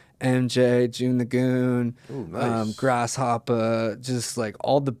Weavers, MJ, June the Goon, Ooh, nice. Grasshopper, just like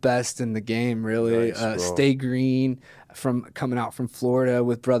all the best in the game, really. Nice, bro. Stay Green coming out from Florida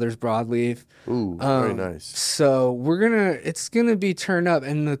with Brothers Broadleaf. Ooh, very nice. So it's going to be turned up.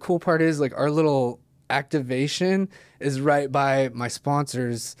 And the cool part is like our little activation is right by my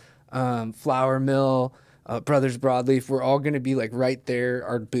sponsors, Flour Mill, Brothers Broadleaf. We're all going to be like right there,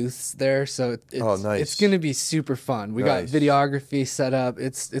 our booths there. So it's nice. it's going to be super fun. We got Nice. videography set up.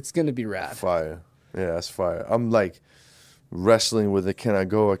 It's going to be rad. Fire. Yeah, that's fire. I'm like wrestling with it. Can I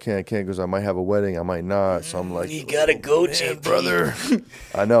go? I can't because I might have a wedding. I might not. So I'm like, You gotta go, man, JP. brother.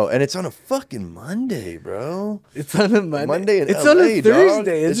 I know. And it's on a fucking Monday, bro. It's on a Monday. Monday in it's LA, on a Thursday, dog.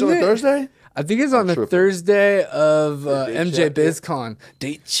 It's isn't on it? a Thursday? I think it's on the tripping. Thursday of date MJ check, yeah. BizCon.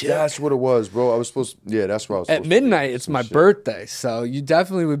 Date check. That's what it was, bro. I was supposed yeah, that's what I was At supposed to do. midnight, it's Some my shit. birthday, so you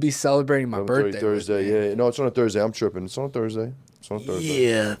definitely would be celebrating my 11:30 birthday. with Thursday, me. yeah. No, it's on a Thursday. I'm tripping. It's on a Thursday. It's on a Thursday.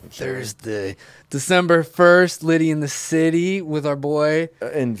 Yeah, Thursday. December 1st, Liddy in the City with our boy.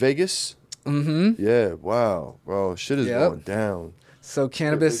 In Vegas? Mm-hmm. Yeah, wow. Bro, shit is Yep. going down. So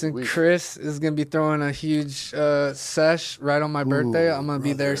Cannabis big and week. Chris is going to be throwing a huge sesh right on my birthday. I'm going to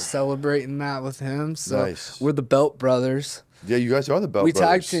be there celebrating that with him. So Nice. we're the Belt Brothers. Yeah, you guys are the Belt We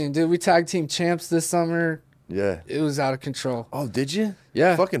Brothers. tag team, dude. We tag team champs this summer. Yeah. It was out of control. Oh, did you?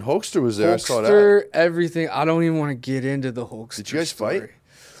 Yeah. Fucking Hulkster was there. I saw that. Hulkster, everything. I don't even want to get into the Hulkster. Did you guys fight? story.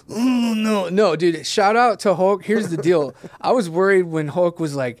 Oh, no, dude. Shout out to Hulk. Here's the deal. I was worried when Hulk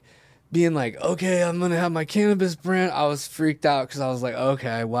was like, being like, okay, I'm going to have my cannabis brand. I was freaked out because I was like,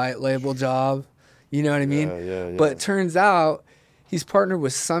 okay, white label job. You know what I mean? Yeah. But it turns out he's partnered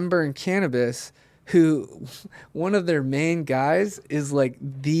with Sunburn Cannabis, who one of their main guys is like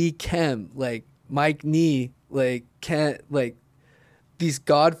the chem, like Mike Nee, like Kent, like these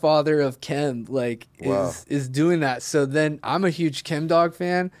godfather of chem, like Wow. is doing that. So then I'm a huge Chem Dog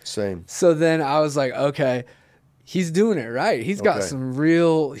fan. Same. So then I was like, okay, he's doing it right. He's got Okay. some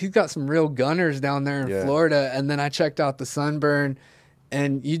real gunners down there in Yeah. Florida. And then I checked out the Sunburn,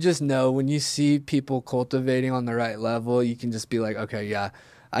 and you just know when you see people cultivating on the right level, you can just be like, okay, yeah,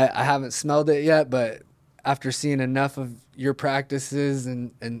 I haven't smelled it yet, but after seeing enough of your practices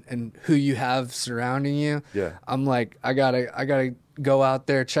and who you have surrounding you, Yeah. I'm like, I gotta go out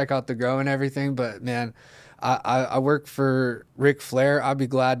there, check out the grow and everything. But man, I work for Ric Flair. I'd be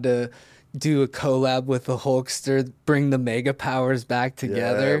glad to do a collab with the Hulkster, bring the mega powers back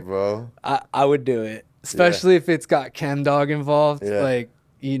together. Yeah, bro. I would do it, especially if it's got Chem Dog involved. Yeah. Like,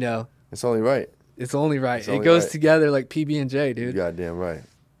 you know, It's only right. it's only right. It's It only goes right. together like PB&J, You dude. goddamn right.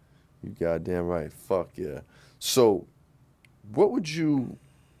 You goddamn right. Fuck yeah. So, what would you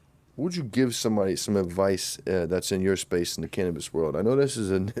give somebody some advice that's in your space in the cannabis world? I know this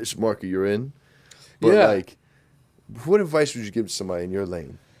is a niche market you're in, but Yeah. like, what advice would you give to somebody in your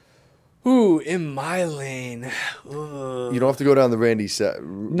lane? Ooh, in my lane. Ooh. You don't have to go down the Randy set.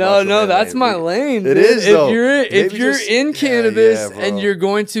 No, that's my lane. It dude. is, though. If Maybe you're just- in Yeah, cannabis yeah, bro. and you're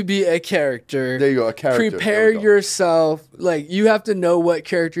going to be a character, There you go, a character. prepare There we go. yourself. Like, you have to know what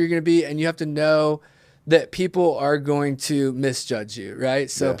character you're going to be, and you have to know that people are going to misjudge you, right?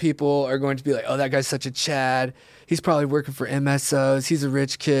 So Yeah. people are going to be like, oh, that guy's such a Chad. He's probably working for MSOs. He's a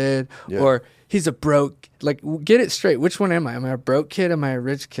rich kid. Yeah. Or he's a broke, like, get it straight. Which one am I? Am I a broke kid? Am I a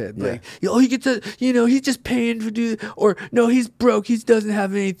rich kid? Yeah. Like, oh, he gets a, you know, he's just paying to do, or no, he's broke. He doesn't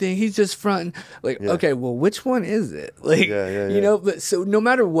have anything. He's just fronting. Like, okay, well, which one is it? Like, you know, but so no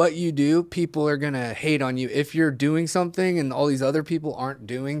matter what you do, people are going to hate on you. If you're doing something and all these other people aren't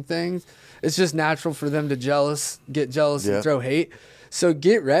doing things, it's just natural for them to get jealous and throw hate. So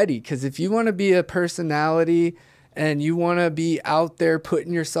get ready, because if you want to be a personality and you want to be out there,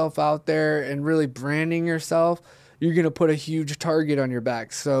 putting yourself out there and really branding yourself, you're going to put a huge target on your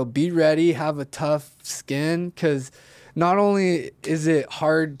back. So be ready, have a tough skin, because not only is it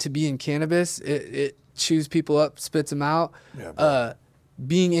hard to be in cannabis, it chews people up, spits them out. Yeah,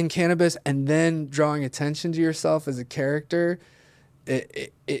 being in cannabis and then drawing attention to yourself as a character,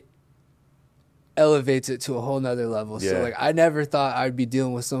 it elevates it to a whole nother level. Yeah. So like, I never thought I'd be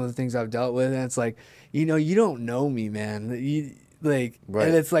dealing with some of the things I've dealt with, and it's like, you know, you don't know me, man. You like,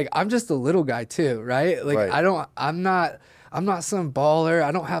 and it's like, I'm just a little guy too, right? Like, I'm not some baller.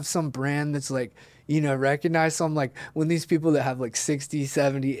 I don't have some brand that's like, you know, recognized. So I'm like, when these people that have like 60,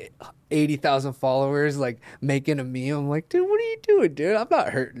 70, 80,000 followers, like making a meme, I'm like, dude, what are you doing, dude? I'm not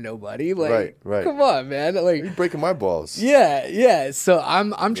hurting nobody. Like, come on, man. Like, you're breaking my balls. Yeah. So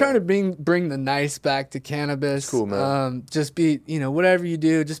I'm trying to bring the nice back to cannabis. Cool, man. Just be, you know, whatever you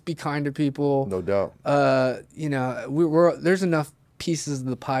do, just be kind to people. No doubt. You know, there's enough pieces of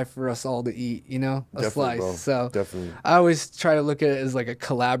the pie for us all to eat, you know, a slice. Bro. So definitely, I always try to look at it as like a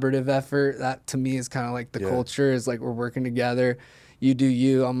collaborative effort. That to me is kind of like the culture, is like we're working together. You do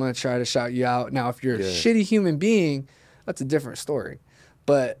you, I'm going to try to shout you out. Now, if you're a shitty human being, that's a different story.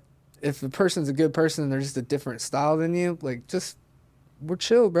 But if the person's a good person and they're just a different style than you, like, just, we're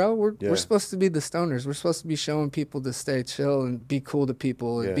chill, bro. We're supposed to be the stoners. We're supposed to be showing people to stay chill and be cool to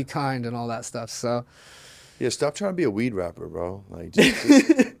people and be kind and all that stuff. So, yeah, stop trying to be a weed rapper, bro. Like,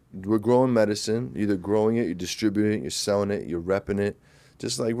 just we're growing medicine. You're either growing it, you're distributing it, you're selling it, you're repping it.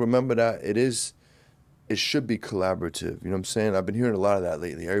 Just like, remember that it should be collaborative. You know what I'm saying? I've been hearing a lot of that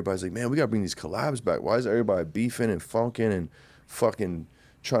lately. Everybody's like, man, we got to bring these collabs back. Why is everybody beefing and funking and fucking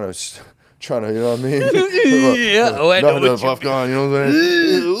trying to, you know what I mean? Nothing to fuck on, you know what I'm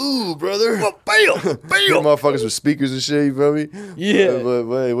saying? Ooh, brother. Bam. Motherfuckers with speakers and shit, you feel me? Yeah.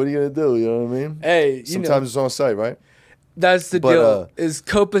 But hey, what are you going to do? You know what I mean? Hey, sometimes it's on site, right? That's the deal. Is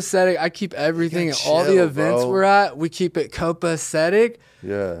copacetic. I keep everything at all the events we're at. We keep it copacetic.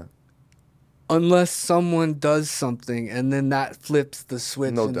 Yeah. Unless someone does something, and then that flips the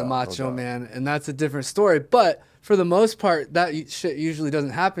switch into Macho Man, and that's a different story. But for the most part, that shit usually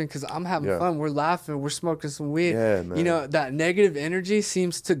doesn't happen because I'm having fun. We're laughing. We're smoking some weed. Yeah, man. You know, that negative energy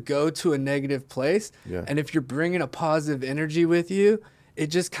seems to go to a negative place. Yeah. And if you're bringing a positive energy with you, it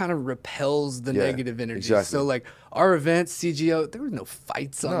just kind of repels the negative energy. Exactly. So, like, our event, CGO, there were no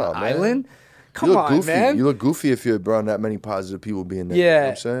fights on the island. Come on, goofy. man. You look goofy if you're around that many positive people being there. Yeah. You know what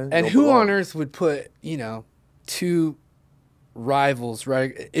I'm saying? And who on earth would put, you know, two rivals,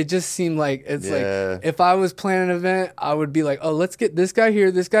 right? It just seemed like it's like, if I was planning an event, I would be like, oh, let's get this guy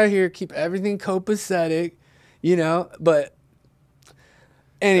here, keep everything copacetic, you know? But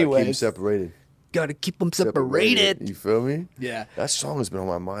anyway. Keep them separated. Gotta keep them separated. You feel me? Yeah. That song has been on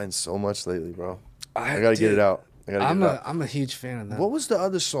my mind so much lately, bro. I gotta get it out. I'm a huge fan of that. What was the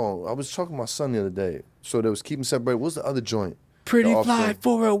other song? I was talking to my son the other day. So there was Keep 'Em Separated. What was the other joint? Pretty Fly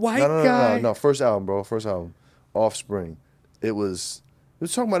for a White Guy. No. First album, bro. First album. Offspring. It was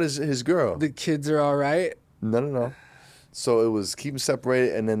talking about his girl. The Kids Are All Right? No. So it was Keep 'Em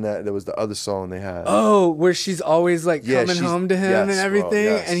Separated, and then there was the other song they had. Oh, where she's always like coming home to him and everything,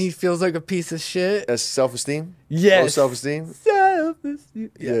 bro, and he feels like a piece of shit. That's self-esteem? Yes. Oh, self-esteem?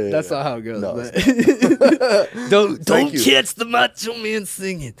 Self-esteem. Yeah, that's not how it goes. No, but don't catch the Macho Man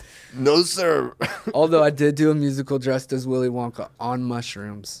singing. No, sir. Although I did do a musical dressed as Willy Wonka on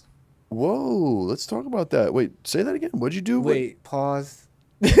mushrooms. Whoa, let's talk about that. Wait, say that again. What'd you do? Wait, pause.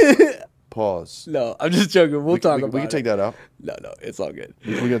 Pause. No, I'm just joking. We'll talk about it. We can take that out. No, it's all good.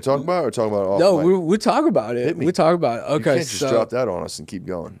 We're going to talk about it or talk about it off No, mic? we'll talk about it. We'll talk about it. Okay, you can't just drop that on us and keep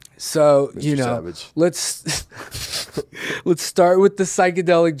going. So, Mr. you know, Savage. let's start with the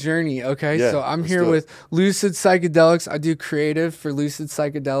psychedelic journey, okay? Yeah, so I'm here with Lucid Psychedelics. I do creative for Lucid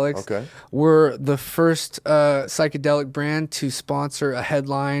Psychedelics. Okay. We're the first psychedelic brand to sponsor a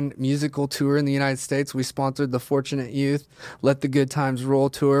headline musical tour in the United States. We sponsored the Fortunate Youth Let the Good Times Roll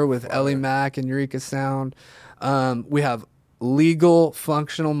tour with Ellie Mack and Eureka Sound. We have legal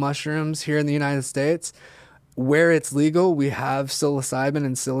functional mushrooms here in the United States. Where it's legal, we have psilocybin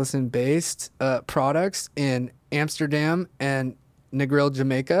and psilocin-based products in Amsterdam and Negril,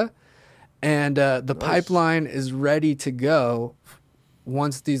 Jamaica. And the pipeline is ready to go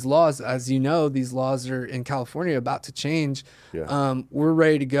once these laws, as you know, these laws are in California about to change. Yeah. We're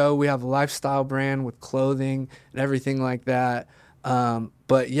ready to go. We have a lifestyle brand with clothing and everything like that.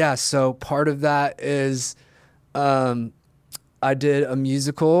 But yeah, so part of that is I did a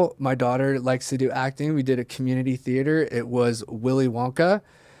musical. My daughter likes to do acting. We did a community theater. It was Willy Wonka.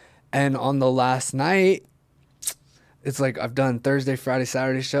 And on the last night, it's like I've done Thursday, Friday,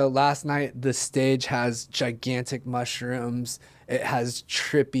 Saturday show. Last night, the stage has gigantic mushrooms. It has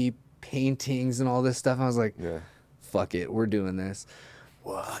trippy paintings and all this stuff. I was like, fuck it, we're doing this.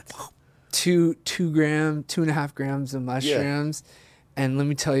 What? 2.5 grams of mushrooms. Yeah. And let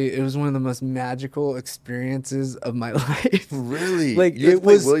me tell you, it was one of the most magical experiences of my life. Really? Like, you it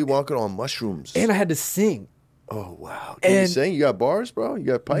was Willy Wonka on mushrooms. And I had to sing. Oh, wow. Can you sing? You got bars, bro? You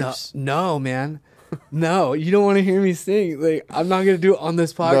got pipes? No, man. No, you don't want to hear me sing. Like, I'm not gonna do it on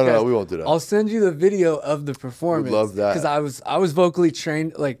this podcast. No, we won't do that. I'll send you the video of the performance. We'd love that. Because I was vocally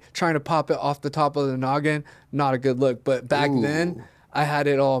trained, like trying to pop it off the top of the noggin. Not a good look. But back then, I had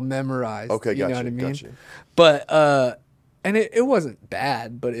it all memorized. Okay, you know what I mean? Gotcha. But and it wasn't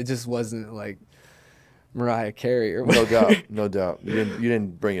bad, but it just wasn't like Mariah Carey or whatever. No doubt. You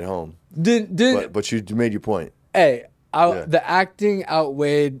didn't bring it home. But you made your point. Hey. The acting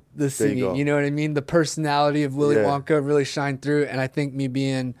outweighed the singing. You know what I mean? The personality of Willy Wonka really shined through, and I think me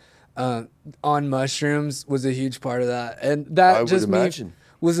being on mushrooms was a huge part of that. And that just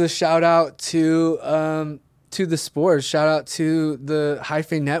was a shout out to the spores. Shout out to the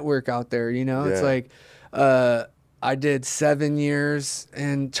Hyphae network out there. You know, it's like I did 7 years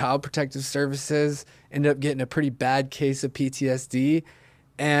in child protective services. Ended up getting a pretty bad case of PTSD,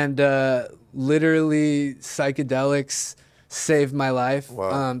 and literally psychedelics saved my life.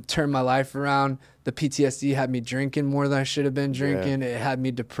 Wow. Turned my life around. The PTSD had me drinking more than I should have been drinking. It had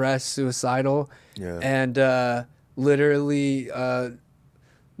me depressed, suicidal. And literally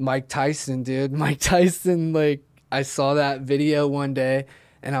Mike Tyson, dude. Mike Tyson, like, I saw that video one day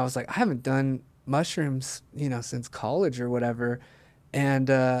and I was like, I haven't done mushrooms, since college or whatever. And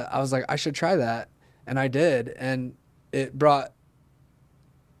I was like, I should try that. And I did. And it brought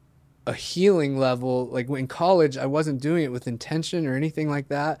a healing level. Like, in college, I wasn't doing it with intention or anything like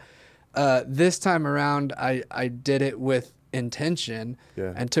that. This time around, I did it with intention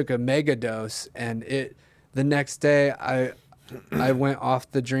and took a mega dose. And the next day, I went off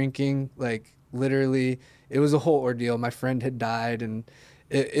the drinking. Like, literally, it was a whole ordeal. My friend had died, and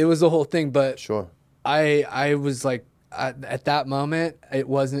it was a whole thing. But I was like, at that moment, it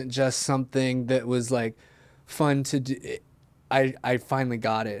wasn't just something that was like fun to do. I finally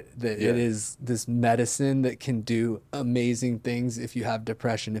got it, that it is this medicine that can do amazing things if you have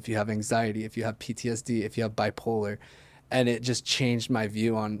depression, if you have anxiety, if you have PTSD, if you have bipolar. And it just changed my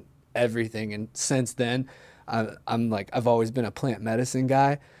view on everything. And since then, I'm like, I've always been a plant medicine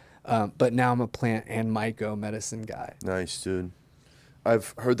guy, but now I'm a plant and myco medicine guy. Nice, dude.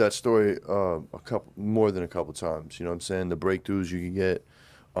 I've heard that story more than a couple times. You know what I'm saying? The breakthroughs you can get.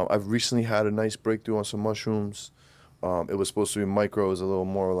 I've recently had a nice breakthrough on some mushrooms. It was supposed to be micro. It was a little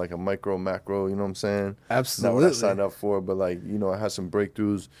more like a micro macro, you know what I'm saying? Absolutely. Not what I signed up for, but like, I had some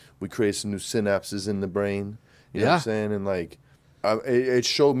breakthroughs. We created some new synapses in the brain. You know what I'm saying? And like, it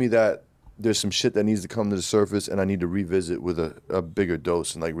showed me that there's some shit that needs to come to the surface, and I need to revisit with a bigger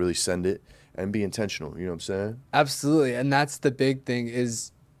dose and like really send it and be intentional. You know what I'm saying? Absolutely. And that's the big thing,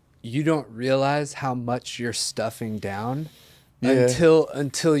 is you don't realize how much you're stuffing down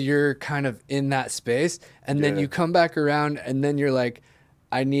until you're kind of in that space, and then you come back around, and then you're like,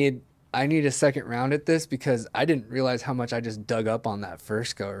 I need a second round at this, because I didn't realize how much I just dug up on that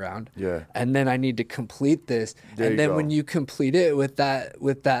first go around. And then I need to complete this. And then when you complete it with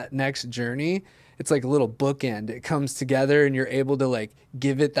that next journey, it's like a little bookend. It comes together, and you're able to like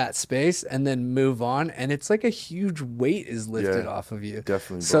give it that space and then move on. And it's like a huge weight is lifted off of you.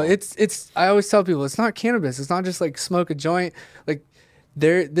 Definitely. So it's, I always tell people, it's not cannabis. It's not just like smoke a joint. Like,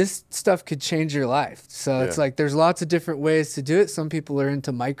 this stuff could change your life. So it's like, there's lots of different ways to do it. Some people are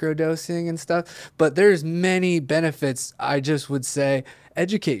into microdosing and stuff, but there's many benefits. I just would say,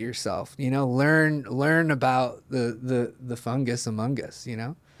 educate yourself, learn about the fungus among us,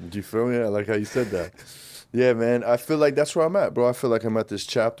 Do you feel me? I like how you said that. Yeah, man. I feel like that's where I'm at, bro. I feel like I'm at this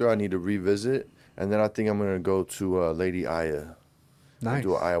chapter I need to revisit. And then I think I'm going to go to Lady Aya. Nice.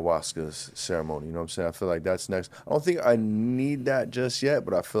 Do an ayahuasca ceremony. You know what I'm saying? I feel like that's next. I don't think I need that just yet,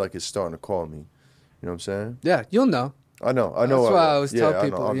 but I feel like it's starting to call me. You know what I'm saying? Yeah, you'll know. I know. That's why I always tell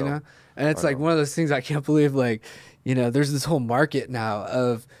people, And it's like one of those things I can't believe, like, there's this whole market now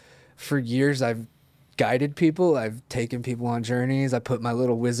of, for years I've guided people. I've taken people on journeys. I put my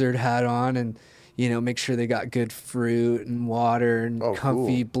little wizard hat on, and, you know, make sure they got good fruit and water and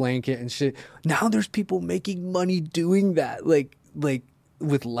comfy blanket and shit. Now there's people making money doing that, like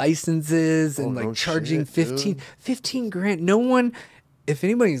with licenses and like charging 15 grand. No one, if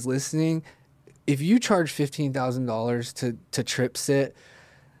anybody's listening, if you charge $15,000 to trip sit,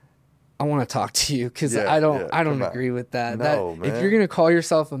 I want to talk to you, because I don't agree with that. No, man. If you're gonna call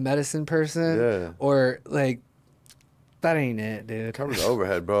yourself a medicine person, or like, that ain't it, dude. Cover the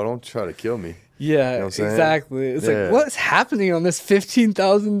overhead, bro. Don't try to kill me. Yeah, you know exactly. It's like, what's happening on this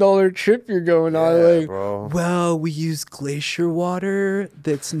 $15,000 trip you're going on? Like, bro. Well, we use glacier water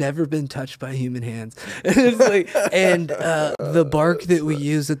that's never been touched by human hands. It's like, and the bark that we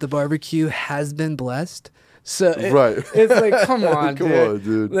use at the barbecue has been blessed. So it's like, come on,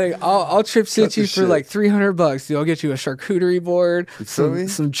 dude. Like, I'll trip sit you for like $300, dude. I'll get you a charcuterie board,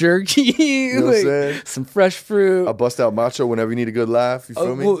 some jerky, like, some fresh fruit. I'll bust out Macho whenever you need a good laugh. You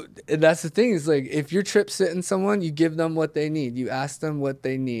feel me? Well, and that's the thing, is like, if you're trip sitting someone, you give them what they need. You ask them what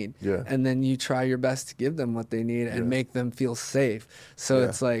they need, and then you try your best to give them what they need and make them feel safe. So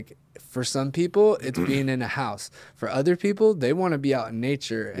it's like, for some people, it's being in a house. For other people, they want to be out in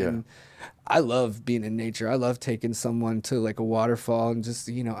nature. And I love being in nature. I love taking someone to like a waterfall and just,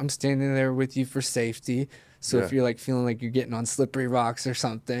 you know, I'm standing there with you for safety. So if you're like feeling like you're getting on slippery rocks or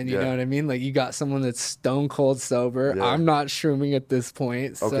something, you know what I mean? Like, you got someone that's stone cold sober. I'm not shrooming at this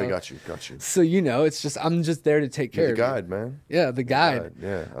point. So, okay, got you. So, you know, it's just, I'm just there to take care of you. The guide, man. Yeah, the guide.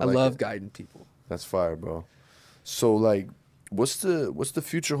 Yeah, I love guiding people. That's fire, bro. So like, what's the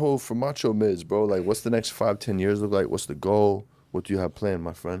future hold for Macho Midz, bro? Like, what's the next 5-10 years look like? What's the goal? What do you have planned,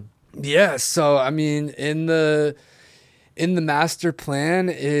 my friend? Yeah, so I mean, in the master plan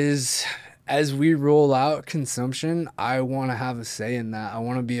is, as we roll out consumption, I want to have a say in that. I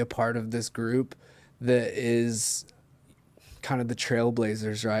want to be a part of this group that is kind of the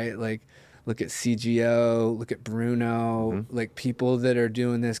trailblazers, right? Like, look at CGO, look at Bruno, like people that are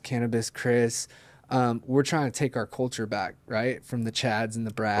doing this, Cannabis Chris. We're trying to take our culture back, right? From the Chads and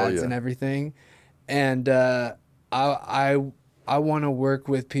the Brads and everything. And I want to work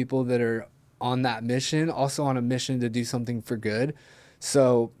with people that are on that mission, also on a mission to do something for good.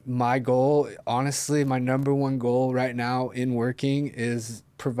 So my goal, honestly, my number one goal right now in working is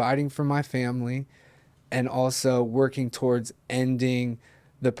providing for my family, and also working towards ending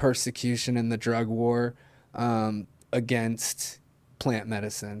the persecution and the drug war against plant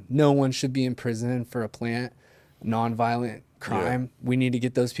medicine. No one should be in prison for a plant nonviolent crime. We need to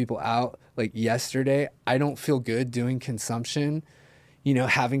get those people out. Like yesterday, I don't feel good doing consumption, you know,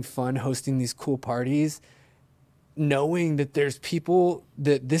 having fun, hosting these cool parties, knowing that there's people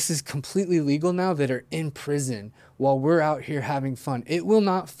that this is completely legal now that are in prison while we're out here having fun. It will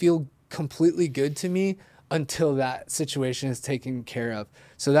not feel completely good to me until that situation is taken care of.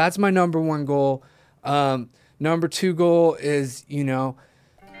 So that's my number one goal. Number two goal is, you know,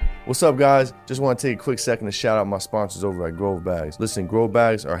 what's up, guys? Just want to take a quick second to shout out my sponsors over at Grove Bags. Listen, Grove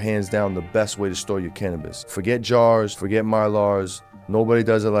Bags are hands down the best way to store your cannabis. Forget jars, forget Mylars. Nobody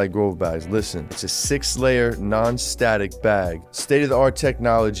does it like Grove Bags. Listen, it's a 6-layer non-static bag. State-of-the-art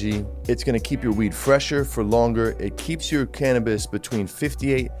technology. It's gonna keep your weed fresher for longer. It keeps your cannabis between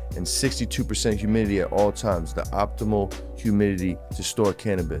 58 and 62% humidity at all times, the optimal humidity to store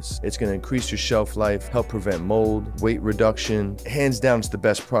cannabis. It's gonna increase your shelf life, help prevent mold, weight reduction. Hands down, it's the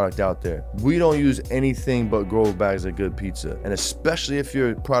best product out there. We don't use anything but Grove Bags at Good Pizza. And especially if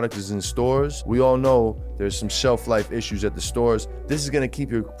your product is in stores, we all know there's some shelf life issues at the stores. This is gonna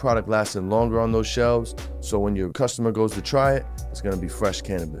keep your product lasting longer on those shelves, so when your customer goes to try it, it's gonna be fresh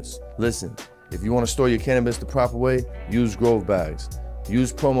cannabis. Listen, if you wanna store your cannabis the proper way, use Grove Bags.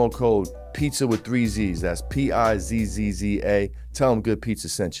 Use promo code PIZZA with 3 Z's. That's PIZZZA. Tell them Good Pizza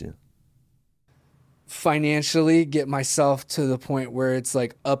sent you. Financially, get myself to the point where it's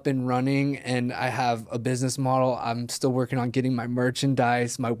like up and running and I have a business model. I'm still working on getting my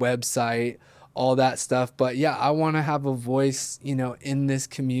merchandise, my website, all that stuff. But yeah, I want to have a voice, you know, in this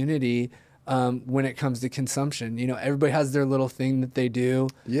community when it comes to consumption. You know, everybody has their little thing that they do.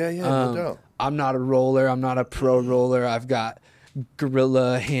 Yeah, no doubt. I'm not a roller. I'm not a pro roller. I've got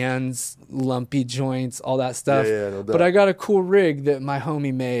gorilla hands, lumpy joints, all that stuff. No doubt. But I got a cool rig that my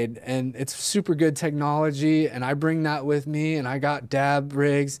homie made, and it's super good technology, and I bring that with me, and I got dab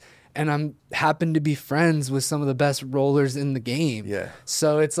rigs, and I'm happen to be friends with some of the best rollers in the game. Yeah.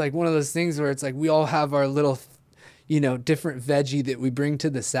 So it's like one of those things where it's like we all have our little, you know, different veggie that we bring to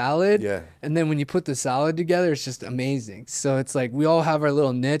the salad. Yeah. And then when you put the salad together, it's just amazing. So it's like we all have our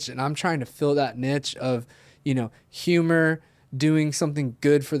little niche, and I'm trying to fill that niche of, you know, humor, doing something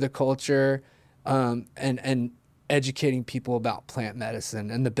good for the culture, and educating people about plant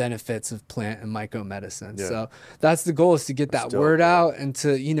medicine and the benefits of plant and myco medicine. Yeah. So that's the goal, is to get that dope, word bro. out, and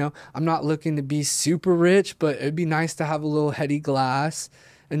to, you know, I'm not looking to be super rich, but it'd be nice to have a little heady glass,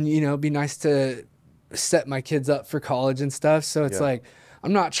 and, you know, it'd be nice to set my kids up for college and stuff. So it's like,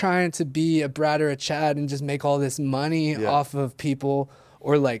 I'm not trying to be a Brad or a Chad and just make all this money off of people,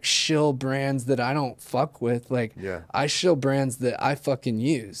 or like shill brands that I don't fuck with. Like, I shill brands that I fucking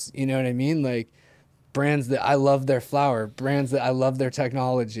use. You know what I mean? Like, brands that I love their flower, brands that I love their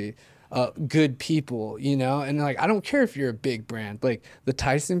technology, good people, you know? And like, I don't care if you're a big brand. Like the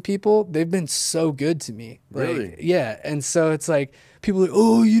Tyson people, they've been so good to me. Like, Really? yeah. And so it's like, people are like,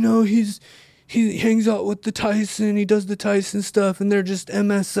 oh, you know, he hangs out with the Tyson, he does the Tyson stuff, and they're just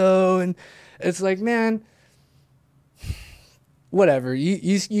MSO. And it's like, man, whatever.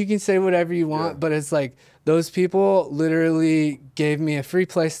 You can say whatever you want, but it's like, those people literally gave me a free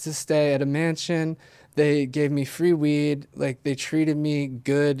place to stay at a mansion. They gave me free weed. Like, they treated me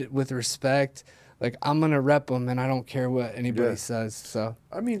good, with respect. Like, I'm gonna rep them, and I don't care what anybody says. So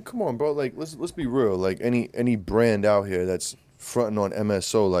I mean, come on, bro. Like, let's be real. Like, any brand out here that's fronting on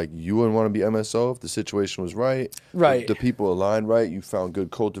MSO, like, you wouldn't want to be MSO if the situation was right. Right. The people aligned right. You found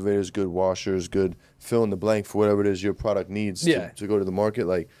good cultivators, good washers, good fill in the blank for whatever it is your product needs to go to the market.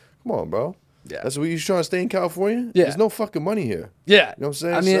 Like, come on, bro. Yeah. That's what you trying to stay in California? Yeah. There's no fucking money here. yeah, You know what I'm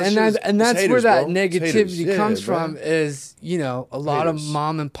saying? I mean, So and that's haters, where that bro. It's haters. negativity Yeah, comes man. from. Is, you know, a lot of Haters.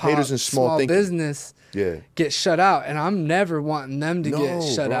 mom and pop Haters and small thinking. business Yeah. get shut out, and I'm never wanting them to get No,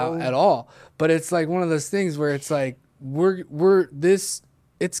 shut bro. out at all. But it's like one of those things where it's like,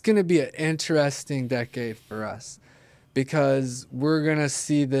 it's gonna be an interesting decade for us, because we're gonna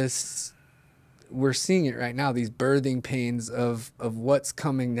see this. We're seeing it right now, these birthing pains of what's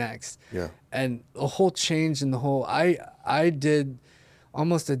coming next. Yeah. And a whole change in the whole, I did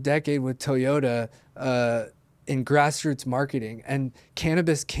almost a decade with Toyota in grassroots marketing, and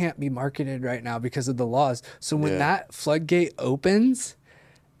cannabis can't be marketed right now because of the laws. So when that floodgate opens,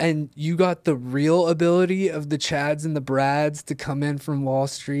 and you got the real ability of the Chads and the Brads to come in from Wall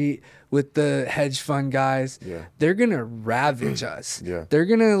Street with the hedge fund guys, they're gonna ravage us. They're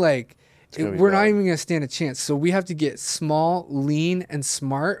gonna like, we're not even going to stand a chance. So we have to get small, lean, and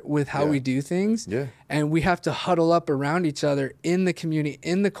smart with how we do things. Yeah. And we have to huddle up around each other in the community,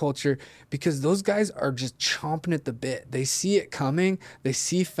 in the culture, because those guys are just chomping at the bit. They see it coming. They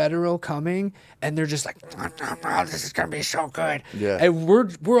see federal coming, and they're just like, this is going to be so good. Yeah. And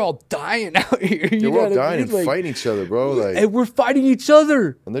we're all dying out here. You We're all know what I dying mean? and Like, fighting each other, bro. Like, and we're fighting each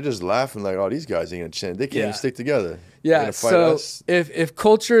other. and they're just laughing like, oh, these guys ain't gonna chance. They can't even stick together. They're Yeah, gonna fight so us. if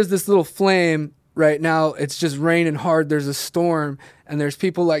culture is this little flame right now, it's just raining hard. There's a storm, and there's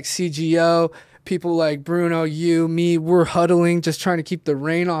people like CGO, people like Bruno, you, me. We're huddling, just trying to keep the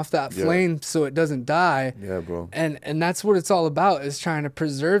rain off that flame so it doesn't die. Yeah, bro. And that's what it's all about, is trying to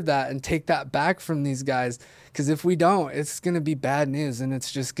preserve that and take that back from these guys. Because if we don't, it's gonna be bad news, and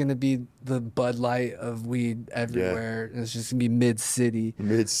it's just gonna be the Bud Light of weed everywhere. It's just gonna be Mid City,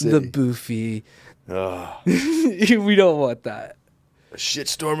 the boofy. We don't want that. A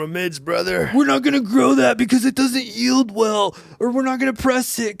shitstorm of mids, brother. We're not going to grow that because it doesn't yield well, or we're not going to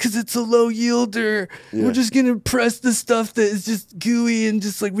press it because it's a low yielder. We're just going to press the stuff that is just gooey and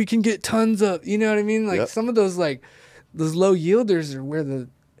just like we can get tons of. You know what I mean? Like some of those, like those low yielders are where the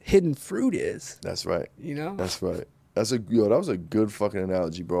hidden fruit is. That's right. You know? That's right. That was a good fucking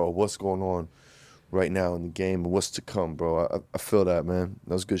analogy, bro. What's going on right now in the game and what's to come, bro. I feel that, man.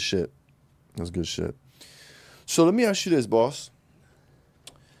 That was good shit. That was good shit. So let me ask you this, boss.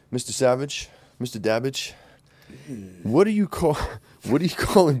 Mr. Savage, Mr. Dabbage, what are you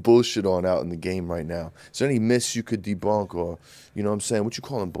calling bullshit on out in the game right now? Is there any myths you could debunk, or you know what I'm saying? What you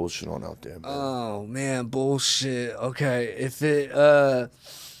calling bullshit on out there, man? Oh man, bullshit. Okay, if it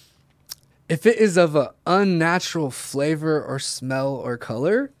is of an unnatural flavor or smell or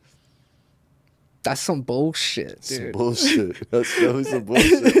color, that's some bullshit, dude. Some bullshit. That's some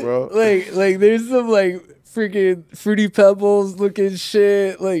bullshit, bro. like there's some like freaking Fruity Pebbles looking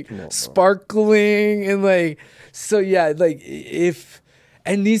shit, like sparkling, and like, so yeah, like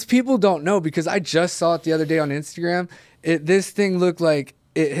and these people don't know, because I just saw it the other day on Instagram. This thing looked like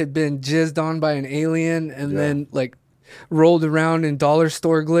it had been jizzed on by an alien and then like rolled around in dollar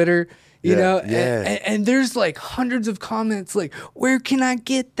store glitter. You know, and there's like hundreds of comments like, where can I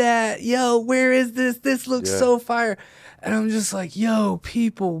get that? Yo, where is this? This looks so fire. And I'm just like, yo,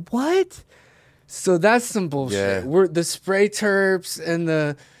 people, what? So that's some bullshit. We're the spray terps and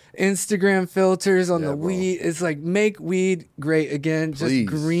the Instagram filters on the weed. It's like, make weed great again. Please.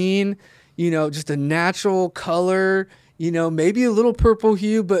 Just green, you know, just a natural color, you know, maybe a little purple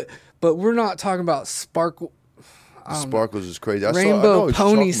hue, but we're not talking about sparkle. Sparkles is crazy. I know Rainbow what you're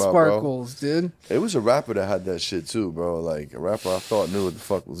pony talking about, bro. sparkles, dude. It was a rapper that had that shit too, bro. Like a rapper I thought knew what the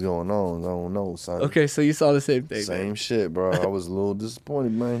fuck was going on. I don't know, son. Okay, so you saw the same thing. Same shit, bro. I was a little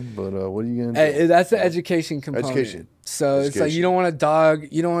disappointed, man. But what are you gonna do? Hey, that's the education component. Education. So it's like you don't want to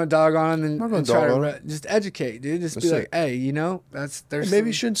dog on them and try to just educate, dude. Just be like, hey, you know, there's maybe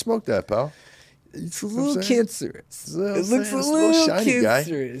you shouldn't smoke that, pal. It's a little cancerous. It looks a little shiny, guy.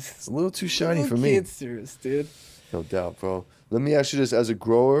 cancerous. It's a little too shiny for me. Cancerous, dude. No doubt, bro. Let me ask you this: as a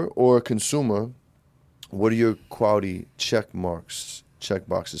grower or a consumer, what are your quality check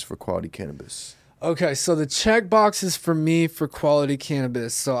boxes for quality cannabis? Okay, so the check boxes for me for quality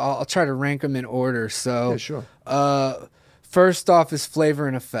cannabis. So I'll try to rank them in order. So Yeah, sure. First off is flavor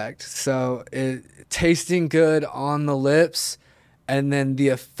and effect. So tasting good on the lips, and then the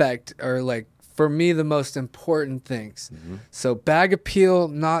effect are like, for me, the most important things. So bag appeal,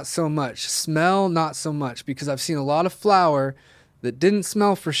 not so much. Smell, not so much, because I've seen a lot of flower that didn't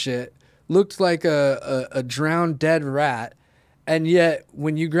smell for shit, looked like a drowned dead rat, and yet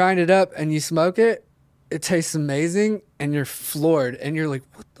when you grind it up and you smoke it, it tastes amazing, and you're floored, and you're like,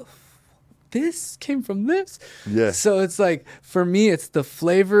 what the this came from this? Yeah. So it's like, for me, it's the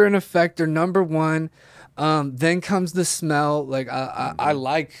flavor and effect are number one. Then comes the smell. Like I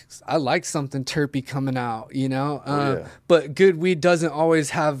like something terpy coming out, you know. But good weed doesn't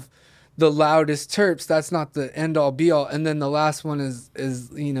always have the loudest terps. That's not the end all be all. And then the last one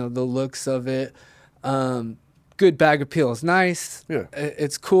is you know, the looks of it. Good bag appeal is nice. Yeah,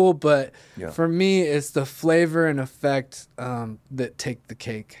 it's cool. But for me, it's the flavor and effect that take the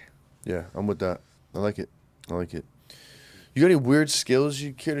cake. Yeah, I'm with that. I like it. You got any weird skills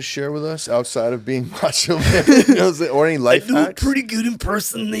you care to share with us outside of being Macho Man? You know, or any life I do hacks? a pretty good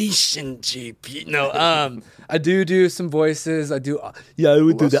impersonation, JP. No, I do some voices. I would do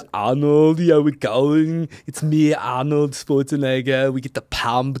the Arnold. Yeah, we're going. It's me, Arnold Schwarzenegger. We get the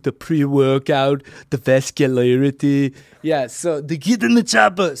pump, the pre-workout, the vascularity. Yeah, so the get in the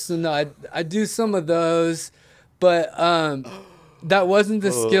chopper. So no, I do some of those, but that wasn't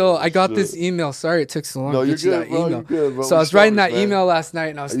the skill. I got this email. Sorry it took so long to get you that email. You're good, bro. So I was writing that email last night,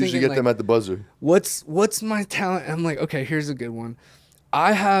 and I was thinking, usually get them at the buzzer. What's my talent? And I'm like, okay, here's a good one.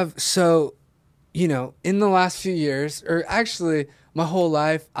 I have, so, you know, in the last few years, or actually my whole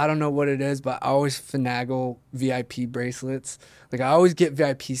life, I don't know what it is, but I always finagle VIP bracelets. Like I always get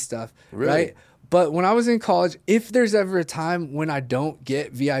VIP stuff, right? But when I was in college, if there's ever a time when I don't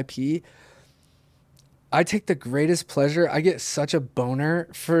get VIP, I take the greatest pleasure. I get such a boner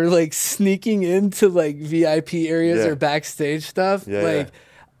for like sneaking into like VIP areas or backstage stuff.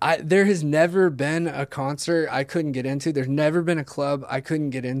 There has never been a concert I couldn't get into. There's never been a club I couldn't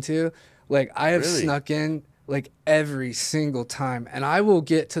get into. Like I have snuck in like every single time, and I will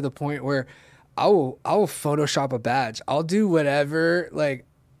get to the point where I will Photoshop a badge. I'll do whatever. Like,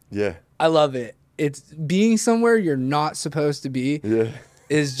 I love it. It's being somewhere you're not supposed to be.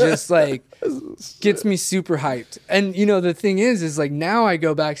 Is just like gets me super hyped. And you know, the thing is like now I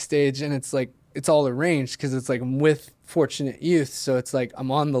go backstage and it's like it's all arranged because it's like I'm with Fortunate Youth, so it's like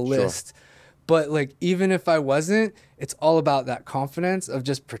I'm on the list. But like even if I wasn't, it's all about that confidence of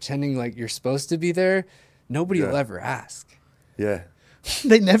just pretending like you're supposed to be there. Nobody will ever ask.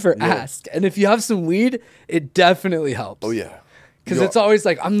 They never ask. And if you have some weed, it definitely helps. Because it's always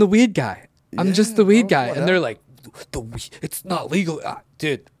like, I'm the weed guy. I'm just the weed guy. And they're like, it's not legal.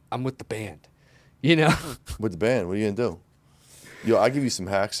 Dude, I'm with the band. You know? With the band, what are you gonna do? Yo, I'll give you some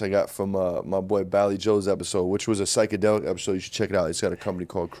hacks I got from my boy Bally Joe's episode, which was a psychedelic episode. You should check it out. It's got a company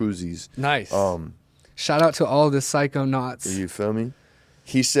called Cruisies. Nice. Shout out to all the psychonauts. You feel me?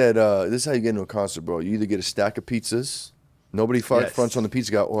 He said, this is how you get into a concert, bro. You either get a stack of pizzas, nobody fronts on the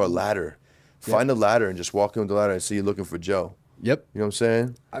pizza guy, or a ladder. Find a ladder and just walk in with the ladder and say you're looking for Joe. Yep. You know what I'm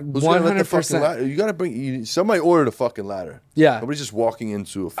saying? 100%. You gotta bring somebody ordered a fucking ladder. Yeah. Nobody's just walking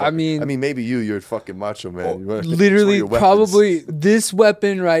into a fucking, I mean maybe you're a fucking macho man. Literally probably this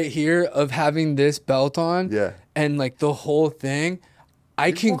weapon right here of having this belt on and like the whole thing,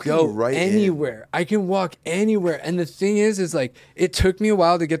 I can go anywhere. I can walk anywhere. And the thing is like it took me a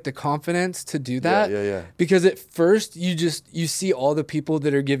while to get the confidence to do that. Because at first you see all the people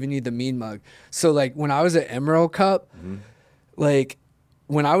that are giving you the mean mug. So like when I was at Emerald Cup, like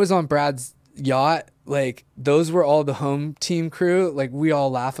when I was on Brad's yacht, like those were all the home team crew. Like we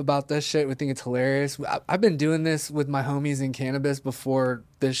all laugh about this shit. We think it's hilarious. I've been doing this with my homies in cannabis before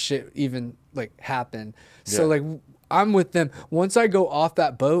this shit even like happened. So like I'm with them. Once I go off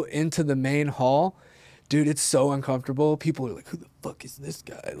that boat into the main hall, dude, it's so uncomfortable. People are like, who the fuck is this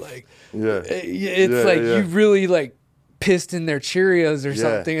guy? Like, it's like you really like pissed in their Cheerios or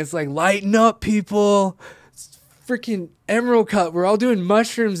something. It's like, lighten up, people. freaking Emerald Cup. We're all doing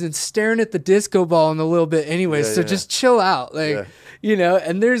mushrooms and staring at the disco ball in a little bit anyway. So just chill out. Like, you know,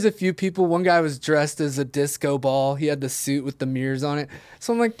 and there's a few people. One guy was dressed as a disco ball. He had the suit with the mirrors on it.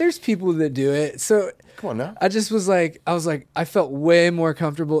 So I'm like, there's people that do it. So come on now. I just was like, I felt way more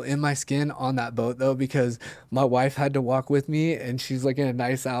comfortable in my skin on that boat though, because my wife had to walk with me and she's like in a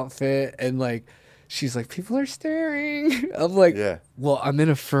nice outfit and like, she's like, people are staring. I'm like, well, I'm in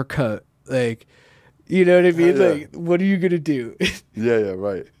a fur coat. Like, you know what I mean? Like, what are you going to do?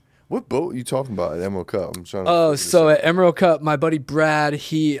 Right. What boat are you talking about at Emerald Cup? I'm trying to so at Emerald Cup, my buddy Brad,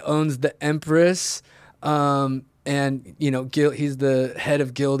 he owns the Empress. And, you know, he's the head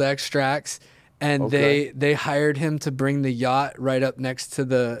of Guild Extracts. And they hired him to bring the yacht right up next to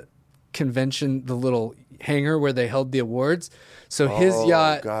the convention, the little hangar where they held the awards. So his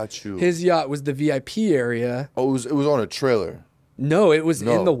yacht was the VIP area. Oh, it was on a trailer. No, it was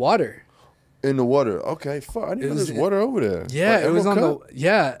in the water. In the water. Okay, fuck. I didn't know there's water over there. Yeah, it was on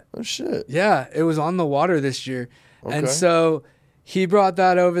the Oh shit. Yeah, it was on the water this year. Okay. And so he brought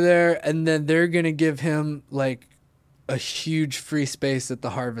that over there, and then they're gonna give him like a huge free space at the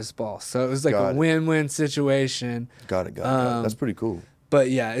Harvest Ball. So it was like a win-win situation. Got it. That's pretty cool.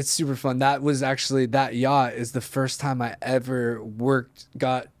 But yeah, it's super fun. That was actually, that yacht is the first time I ever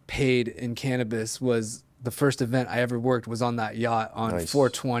got paid in cannabis. Was the first event I ever worked was on that yacht on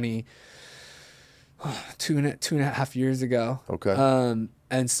 420, two and a half years ago. Okay.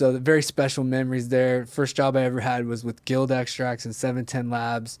 And so the very special memories there. First job I ever had was with Guild Extracts and 710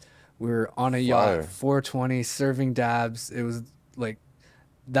 Labs. We were on a yacht, 420, serving dabs. It was like,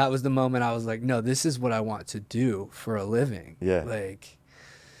 that was the moment I was like, no, this is what I want to do for a living. Yeah. Like,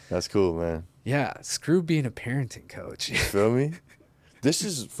 that's cool, man. Yeah. Screw being a parenting coach. You feel me? This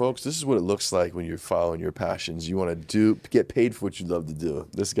is what it looks like when you're following your passions. You want to get paid for what you love to do.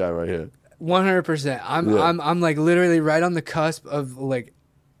 This guy right here. 100%. I'm like literally right on the cusp of like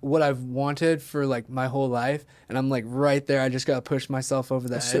what I've wanted for like my whole life. And I'm like right there. I just got to push myself over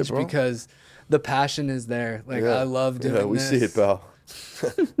the edge because the passion is there. Like I love doing this. Yeah, we see it, pal.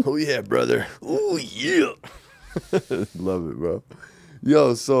 Oh yeah, brother. Oh yeah. Love it, bro.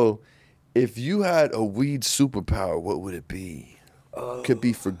 Yo, so if you had a weed superpower, what would it be? Could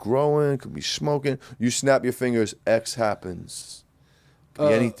be for growing, could be smoking. You snap your fingers, X happens. Could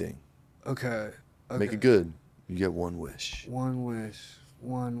be anything. Okay. Make it good. You get one wish. One wish.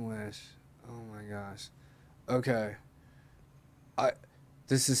 Oh my gosh. Okay.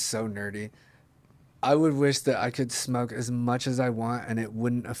 This is so nerdy. I would wish that I could smoke as much as I want and it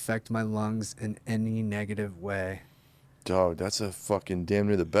wouldn't affect my lungs in any negative way. Dog, that's a fucking damn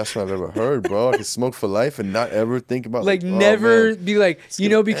near the best one I've ever heard, bro. I could smoke for life and not ever think about like never be like, you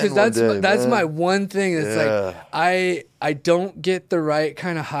know, because that's my one thing. It's like I don't get the right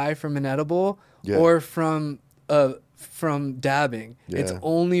kind of high from an edible or from dabbing. Yeah. It's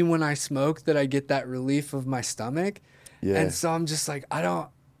only when I smoke that I get that relief of my stomach. Yeah. And so I'm just like,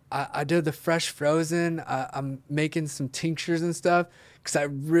 I did the fresh frozen. I'm making some tinctures and stuff because I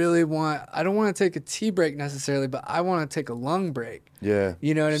don't want to take a tea break necessarily, but I want to take a lung break. Yeah.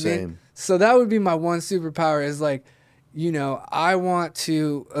 You know what I mean? So that would be my one superpower is like, you know, I want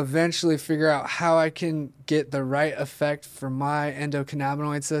to eventually figure out how I can get the right effect for my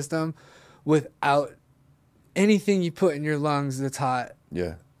endocannabinoid system without anything you put in your lungs that's hot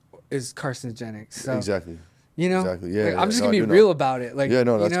is carcinogenic. So exactly. You know, exactly. Yeah, like, I'm just gonna be real about it. Like, yeah,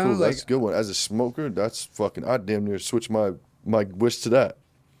 no, that's cool. Like, that's a good one. As a smoker, that's fucking. I damn near switch my wish to that.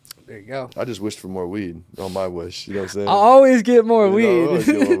 There you go. I just wished for more weed on my wish. You know what I'm saying? I always get more weed. I always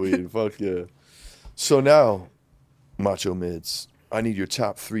get more weed. Fuck yeah. So now, Macho Midz, I need your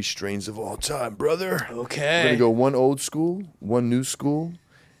top 3 strains of all time, brother. Okay. We're gonna go one old school, one new school,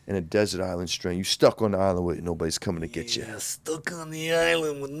 and a desert island strain. You stuck on the island with nobody's coming to get you. Yeah, stuck on the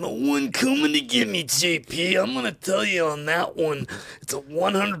island with no one coming to get me, JP. I'm going to tell you on that one, it's a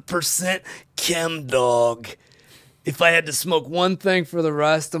 100% chem dog. If I had to smoke one thing for the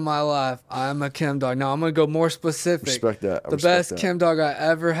rest of my life, I'm a chem dog. Now, I'm going to go more specific. Respect that. The best chem dog I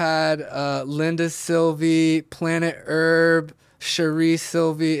ever had, Linda Sylvie, Planet Herb, Cherie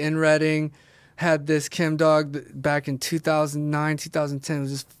Sylvie in Reading. Had this chem dog back in 2009, 2010. It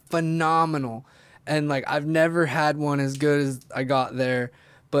was just phenomenal. And like I've never had one as good as I got there,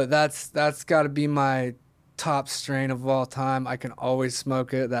 but that's got to be my top strain of all time. I can always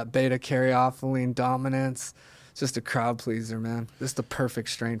smoke it. That beta caryophyllene dominance. It's just a crowd pleaser, man. Just the perfect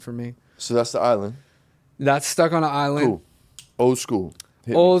strain for me. So that's the island. That's stuck on an island. Cool. Old school.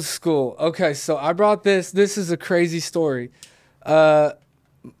 Old school. Okay, so I brought this. This is a crazy story.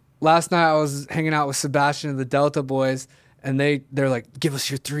 Last night I was hanging out with Sebastian of the Delta Boys, and they're like, give us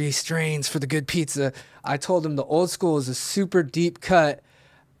your 3 strains for the good pizza. I told them the old school is a super deep cut,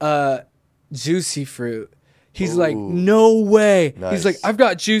 juicy fruit. He's like, no way. Nice. He's like, I've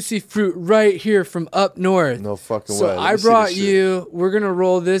got juicy fruit right here from up north. No fucking way. So Let me I see brought this shit. you, we're going to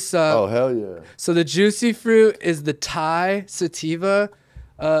roll this up. Oh, hell yeah. So the juicy fruit is the Thai sativa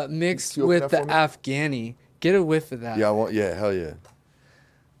mixed You open with that the for Afghani. Get a whiff of that. Yeah, hell yeah.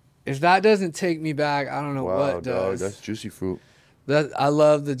 If that doesn't take me back, I don't know Wow, what dog, does. that's juicy fruit. I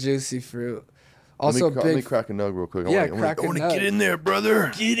love the juicy fruit. Also, Let me crack a nug real quick. Yeah, crack a I want to nug. get in there,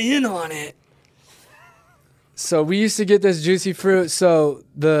 brother. Get in on it. So we used to get this juicy fruit. So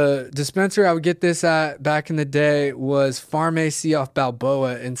the dispensary I would get this at back in the day was Farm AC off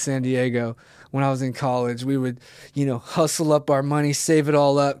Balboa in San Diego. When I was in college, we would, hustle up our money, save it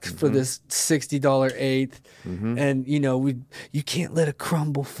all up for this $60 eighth, and you can't let a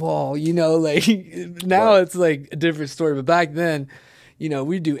crumble fall. Like now it's like a different story, but back then,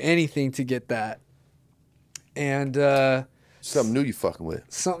 we'd do anything to get that. And Something new you fucking with.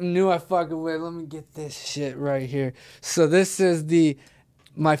 something new I fucking with. Let me get this shit right here. So this is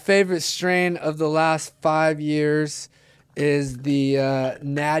my favorite strain of the last 5 years is the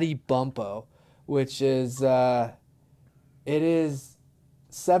Natty Bumpo, which is it is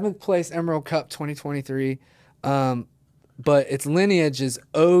 7th place Emerald Cup 2023, but its lineage is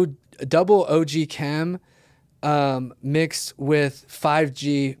double OG Chem mixed with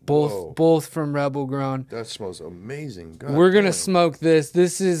 5G, both from Rebel Grown. That smells amazing. God We're gonna damn. smoke this.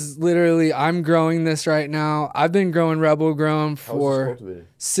 This is literally, I'm growing this right now. I've been growing Rebel Grown How was this for cultivated?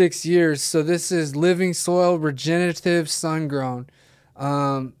 6 years. So this is living soil, regenerative, sun grown.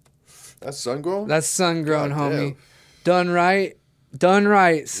 That's sun grown? That's sun grown, God homie. damn. Done right.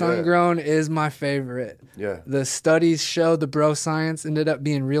 Sun Yeah. grown is my favorite. Yeah. The studies show the bro science ended up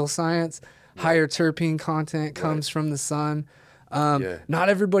being real science. Higher terpene content comes from the sun. Not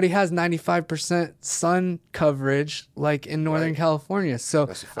everybody has 95% sun coverage like in Northern California. So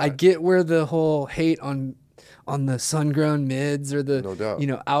That's a fact. I get where the whole hate on the sun-grown mids or the No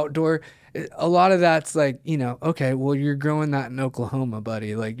doubt. outdoor. A lot of that's like, okay, well, you're growing that in Oklahoma,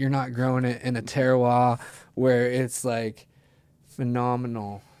 buddy. Like, you're not growing it in a terroir where it's like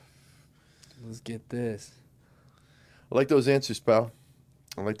phenomenal. Let's get this. I like those answers, pal.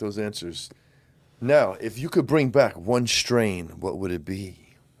 I like those answers. Now, if you could bring back one strain, what would it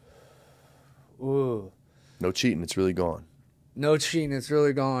be? Ooh. No cheating, it's really gone. No cheating, it's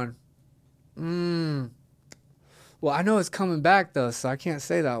really gone. Well, I know it's coming back though, so I can't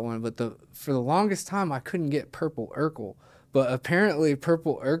say that one. But for the longest time, I couldn't get Purple Urkel. But apparently,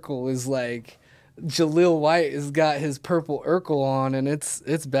 Purple Urkel is like Jaleel White has got his Purple Urkel on, and it's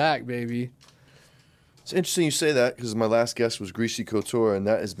back, baby. It's interesting you say that because my last guest was Greasy Couture, and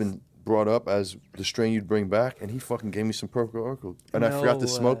that has been brought up as the strain you'd bring back, and he fucking gave me some Purple Urkel, and I No forgot to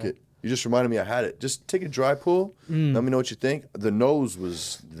smoke way. it. You just reminded me I had it. Just take a dry pull. Let me know what you think. The nose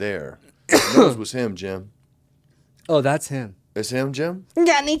was there. The nose was him, Jim. Oh, that's him. It's him, Jim?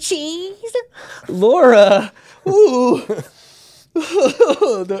 Got any cheese? Laura. Ooh.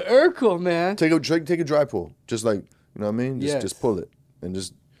 The Urkel, man. Take a dry pull. Just like, you know what I mean? Yes. Just pull it and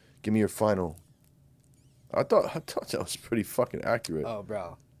just give me your final. I thought that was pretty fucking accurate. Oh,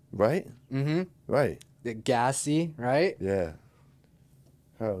 bro. Right? Mm-hmm. Right. The gassy, right? Yeah.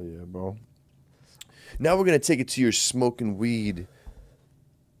 Hell yeah, bro. Now we're going to take it to your smoking weed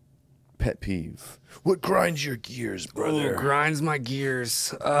pet peeve. What grinds your gears, brother? Ooh, grinds my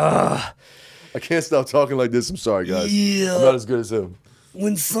gears. I can't stop talking like this. I'm sorry, guys. Yeah. I'm not as good as him.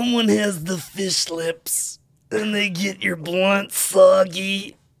 When someone has the fish lips and they get your blunt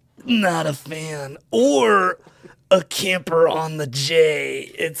soggy, not a fan. Or a camper on the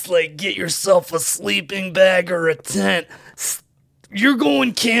J. It's like, get yourself a sleeping bag or a tent. You're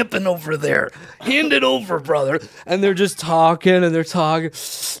going camping over there. Hand it over, brother. And they're just talking and they're talking.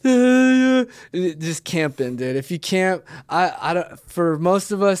 Just camping, dude. If you camp, I don't, for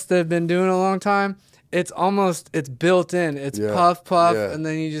most of us that have been doing it a long time, it's built in. It's Yeah, puff, yeah. and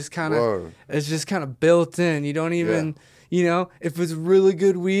then you just kind of, Word. it's just kind of built in. You don't even, if it's really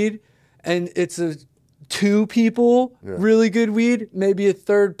good weed and it's two people, Yeah. really good weed, maybe a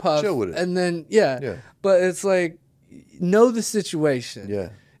third puff. Chill with it. And then, Yeah. But it's like, know the situation. Yeah.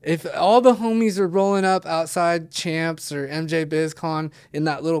 If all the homies are rolling up outside Champs or MJ BizCon in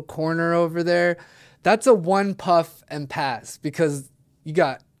that little corner over there, that's a one puff and pass because you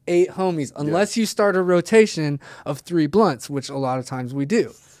got 8 homies, unless you start a rotation of 3 blunts, which a lot of times we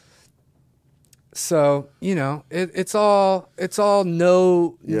do. So, it's all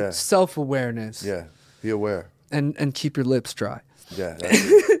self-awareness. Yeah. Be aware. And keep your lips dry. Yeah.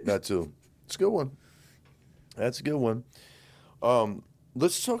 That too. It's a good one. That's a good one.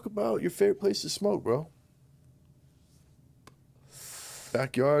 Let's talk about your favorite place to smoke, bro.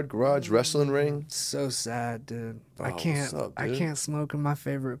 Backyard, garage, wrestling ring. So sad, dude. Oh, I can't. what's up, I dude? can't smoke in my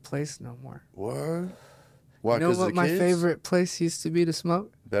favorite place no more. Word. Why? You know 'Cause of what the my kids? favorite place used to be to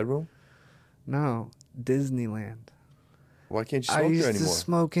smoke? Bedroom. No, Disneyland. Why can't you I smoke used there to anymore?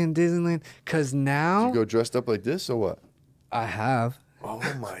 smoke in Disneyland because Do now you go dressed up like this or what? I have. Oh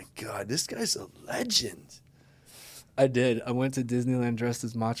my God, this guy's a legend. I did. I went to Disneyland dressed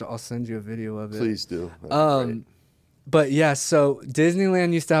as Macho. I'll send you a video of it. Please do. That'd be great. But yeah, so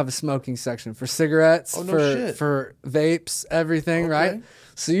Disneyland used to have a smoking section for cigarettes, Oh, no shit. for vapes, everything, Okay. right?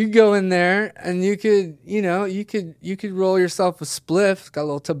 So you go in there and you could, you could roll yourself a spliff. It's got a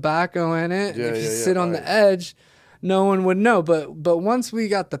little tobacco in it. Yeah, and if you yeah, sit on right. the edge, no one would know. But once we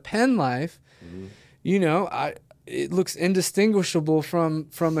got the pen life, it looks indistinguishable from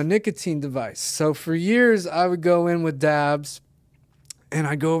a nicotine device. So for years I would go in with dabs and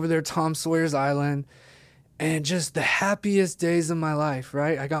I go over there Tom Sawyer's Island. And just the happiest days of my life,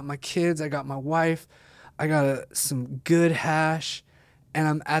 right? I got my kids, I got my wife, I got some good hash, and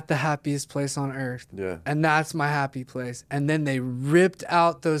I'm at the happiest place on earth. Yeah. And that's my happy place. And then they ripped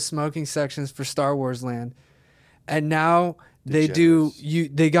out those smoking sections for Star Wars Land. And now they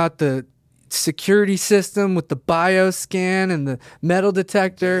got the security system with the bioscan and the metal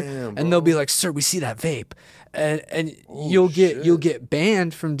detector. Damn, and they'll be bro. like, "Sir, we see that vape." And Oh, you'll shit. get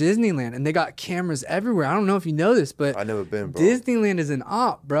banned from Disneyland, and they got cameras everywhere. I don't know if you know this, but I never been, bro. Disneyland is an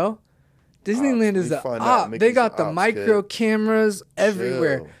op, bro. Disneyland is we an find out op. They Mickey's got an the ops, micro kid. cameras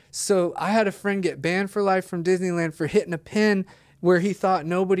everywhere. Chill. So I had a friend get banned for life from Disneyland for hitting a pin where he thought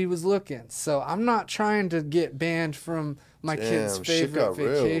nobody was looking. So I'm not trying to get banned from my kid's Damn, shit favorite got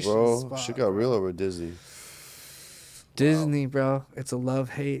real, vacation bro. spot. Shit got real over Disney. Disney, bro. It's a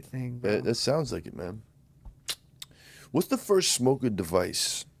love-hate thing, bro. It sounds like it, man. What's the first smoker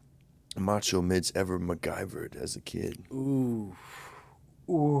device Macho Midz ever MacGyvered as a kid? Ooh.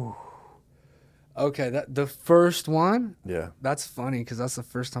 Okay, the first one, Yeah. that's funny because that's the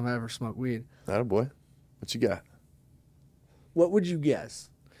first time I ever smoked weed. Attaboy. What you got? What would you guess?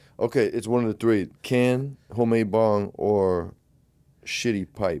 Okay, it's one of the three. Can, homemade bong, or shitty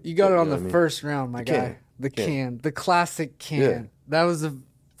pipe. You got it on know the what I mean? first round, my The can. guy. The Can. can. The classic can. Yeah. That was the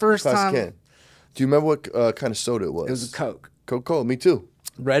first Classic time. can. Do you remember what kind of soda it was? It was a Coke. Coca-Cola, me too.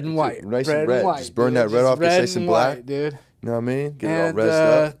 Red and white. Nice red and red. white, Just burn dude. that red off, gets nice and black. white, dude. You know what I mean? Get it all And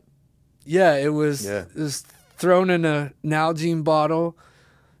rezzed up. yeah, it was, Yeah. it was thrown in a Nalgene bottle,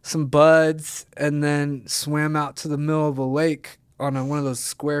 some buds, and then swam out to the middle of a lake on one of those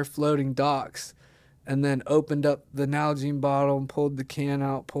square floating docks, and then opened up the Nalgene bottle and pulled the can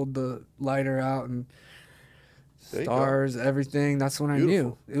out, pulled the lighter out, and There you go. stars, everything. That's when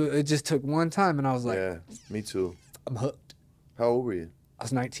Beautiful. I knew. It just took one time, and I was like, Yeah, me too. I'm hooked. How old were you? I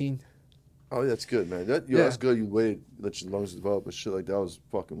was 19. Oh, that's good, man. Yeah. That's good. You waited, let your lungs develop, but shit like that was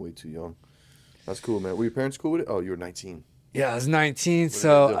fucking way too young. That's cool, man. Were your parents cool with it? Oh, you were 19. Yeah, I was 19, did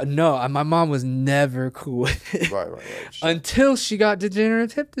so they do? no, my mom was never cool with it. Right. Shit. Until she got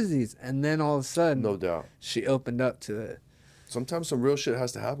degenerative hip disease. And then all of a sudden, No doubt. she opened up to it. Sometimes some real shit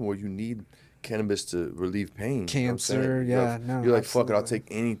has to happen where you need cannabis to relieve pain. Cancer, you know what I'm saying? yeah, no, You're like, fuck it, I'll absolutely.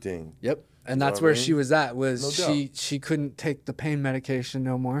 take anything. Yep. And know that's what I where mean? she was at, was No doubt. she couldn't take the pain medication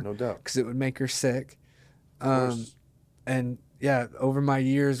no more. No doubt. Because it would make her sick. Of course. And yeah, over my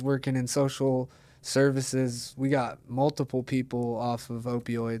years working in social services, we got multiple people off of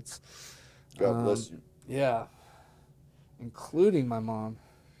opioids. God bless you. Yeah. Including my mom.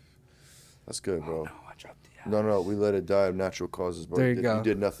 That's good, bro. Oh, I dropped the app. No, we let it die of natural causes, bro. There you go. You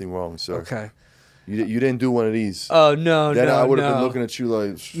did nothing wrong, sir. Okay. You didn't do one of these. Oh, no, Then no, I would have no. been looking at you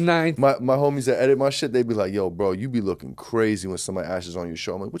like, Ninth. my homies that edit my shit, they'd be like, yo, bro, you be looking crazy when somebody ashes on your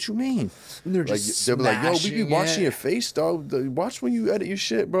show. I'm like, what you mean? And they're Like, just they'll be like, yo, we be smashing watching it. your face, dog. Watch when you edit your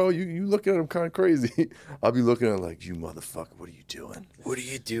shit, bro. You looking at them kind of crazy. I'll be looking at them like, you motherfucker, what are you doing? What are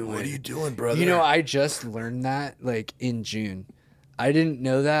you doing? What are you doing, brother? You know, I just learned that like in June. I didn't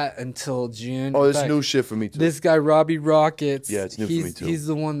know that until June. Oh, In it's fact, new shit for me, too. This guy, Robbie Rockets. Yeah, it's new for me, too. He's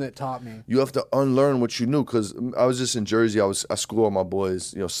the one that taught me. You have to unlearn what you knew, because I was just in Jersey. I school all my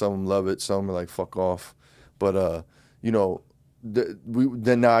boys. You know, some of them love it, some are like, fuck off. But, you know,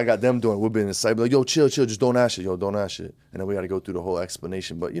 then now I got them doing it. We'll be in the site, be like, yo, chill, just don't ash it. Yo, don't ash it. And then we got to go through the whole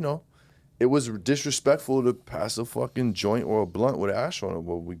explanation. But, you know, it was disrespectful to pass a fucking joint or a blunt with ash on it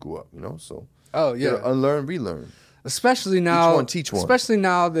when we grew up, you know? So, Oh, you yeah. gotta unlearn, relearn. Especially now. one, teach one. Especially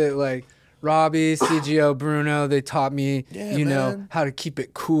now that, like, Robbie, CGO, Bruno, they taught me, Yeah, you know, man. how to keep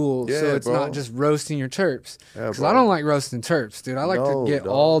it cool. Yeah, So it's bro. not just roasting your terps. Yeah, Because bro. I don't like roasting terps, dude. I like No, to get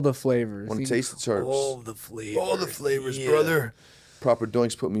dog. all the flavors. Want You- to taste the terps. All the flavors. All the flavors, Yeah. brother. Proper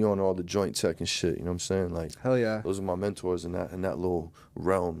Doinks put me on all the joint tech and shit. You know what I'm saying? Like, Hell yeah. those are my mentors in that little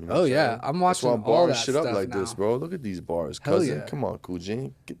realm. You know Oh, what I'm yeah. saying? I'm That's why watching I'm all barring that shit up stuff like now. this, bro. Look at these bars, Hell cousin. yeah. Come on, Cool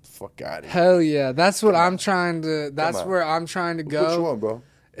Gene. Get the fuck out of here. Hell yeah. That's what I'm trying to, that's on. where I'm trying to Who put you go. on, bro?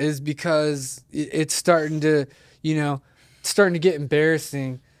 Is because it's starting to, you know, starting to get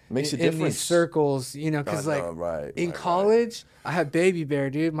embarrassing. Makes a in these difference. circles, you know, because I like know, right, in right, college, I had Baby Bear,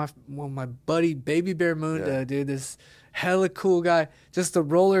 dude. My buddy Baby Bear Munda, Yeah. dude. This hella cool guy, just a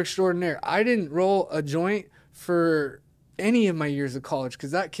roller extraordinaire. I didn't roll a joint for any of my years of college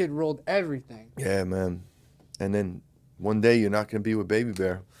because that kid rolled everything. Yeah, man. And then one day you're not gonna be with Baby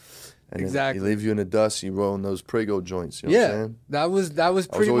Bear. And Exactly. Then he leaves you in the dust. You rolling those Prego joints. You know what I'm Yeah, saying? that was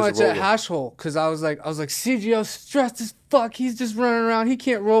pretty always much a at roller. hash hole because I was like CGO stressed as fuck. He's just running around. He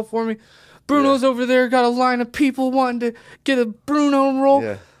can't roll for me. Bruno's over there, got a line of people wanting to get a Bruno roll.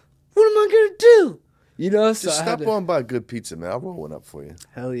 Yeah. What am I gonna do? You know, so Just I had stop to- on by Good Pizza, man. I'll roll one up for you.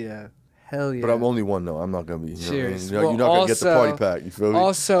 Hell yeah, hell yeah. But I'm only one though. I'm not gonna be. You know what I mean? Cheers. You're not Well, gonna get the party also- pack. You feel me?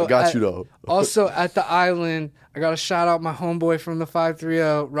 also I got at- you though. Also at the island, I gotta shout out my homeboy from the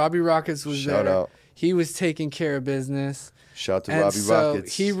 530. Robbie Rockets was Shout there. out. He was taking care of business. Shout out to And Robbie so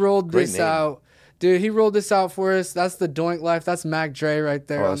Rockets. he rolled Great this name. out. Dude, he rolled this out for us. That's the Doink Life. That's Mac Dre right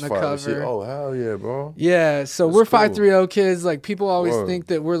there Oh, on that's the fire. Let's see. cover. Oh hell yeah, bro. Yeah, so That's we're cool. 530 kids. Like people always Word. think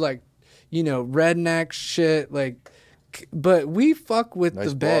that we're like, you know, redneck shit. Like, but we fuck with Nice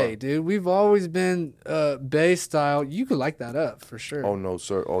the Bay, bar. dude. We've always been Bay style. You could like that up for sure. Oh no,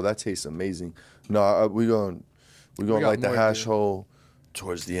 sir. Oh, that tastes amazing. No, we're gonna got light the more, hash dude. hole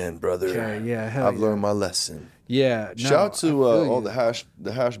towards the end, brother. Okay, yeah, hell I've yeah. learned my lesson. Yeah. No, Shout out I to feel all you.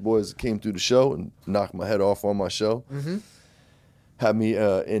 the hash boys that came through the show and knocked my head off on my show. Mm-hmm. Had me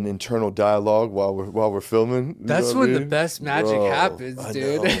in internal dialogue while we're filming. You That's know what I when the mean? best magic Bro, happens, I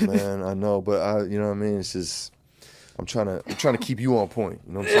dude. know, man, I know, but you know what I mean. It's just I'm trying to keep you on point.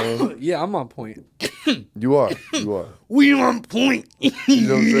 You know what I'm saying? Yeah, I'm on point. You are. We on point. You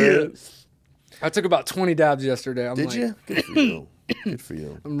know what I'm saying? I took about 20 dabs yesterday. I'm Did like, you? Good for you. Good for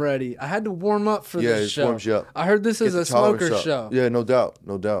you. I'm ready. I had to warm up for Yeah, this it show. warms you up. I heard this is Get a the tolerance smoker up. show. Yeah, no doubt,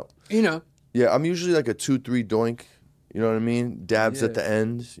 no doubt. You know. Yeah, I'm usually like a 2-3 doink. You know what I mean? Dabs at Yeah. the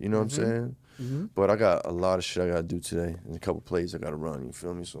end. You know what I'm saying? Mm-hmm. But I got a lot of shit I gotta do today, and a couple plays I gotta run. You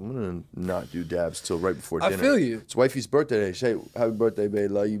feel me? So I'm gonna not do dabs till right before I dinner. feel you. It's wifey's birthday today. Say happy birthday,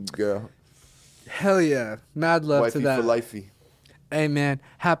 babe. Love you, girl. Hell yeah. Mad love Wifey to that. for lifey. Hey, man.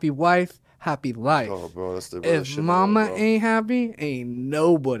 Happy wife, happy life. Oh, bro, that's the if realest shit, mama bro. ain't happy, ain't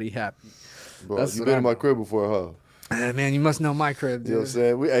nobody happy. Bro, that's you what been I in my know. crib before, huh? Man, you must know my crib, You know what I'm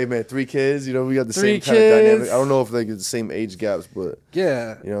dude. saying? Hey, man, 3 kids. You know, we got the Three same kind of dynamic. kids. I don't know if they get the same age gaps, but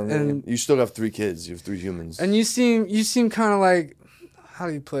Yeah. you know what I mean? You still have 3 kids. You have 3 humans. And you seem kind of like, how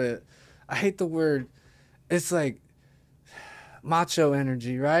do you put it? I hate the word. It's like macho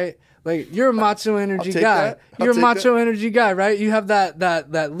energy, right? Like you're a macho energy take guy. that. I'll You're a take macho energy guy, right? You have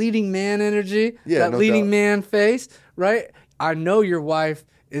that leading man energy, Yeah, that no leading doubt. man face, right? I know your wife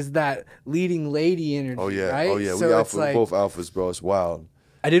is that leading lady energy. Oh yeah, right? oh yeah. So We it's alpha, like, both alphas, bro. It's wild.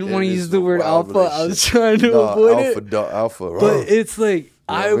 I didn't want to It use is the a word wild alpha. I was relationship. trying to No, avoid alpha, it. bro. But it's like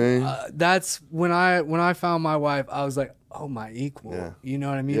what I mean? that's when I found my wife. I was like, oh, my equal. Yeah. You know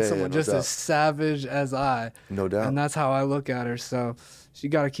what I mean? Yeah, yeah, Someone no just doubt. as savage as I. No doubt. And that's how I look at her. So you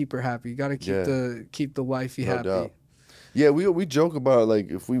got to keep her happy. You got to keep the wifey No happy. doubt. Yeah, we joke about like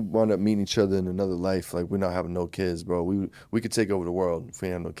if we wind up meeting each other in another life, like we're not having no kids, bro. We could take over the world if we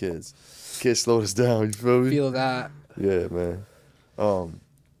have no kids. Kids slow us down. You feel me? Feel that. Yeah, man.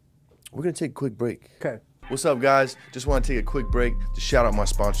 We're gonna take a quick break. Okay. What's up, guys? Just want to take a quick break to shout out my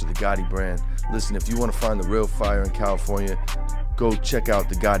sponsor, the Gotti brand. Listen, if you want to find the real fire in California, go check out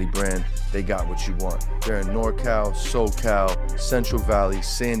the Gotti brand. They got what you want. They're in NorCal, SoCal, Central Valley,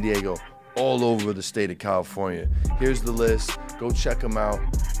 San Diego, all over the state of California. Here's the list. Go check them out.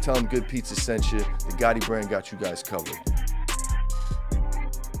 Tell them Good Pizza sent you. The Gotti brand got you guys covered.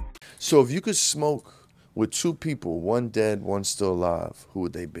 So if you could smoke with 2 people, one dead, one still alive, who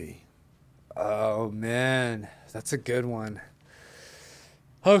would they be? Oh, man. That's a good one.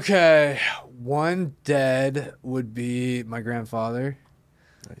 Okay. One dead would be my grandfather.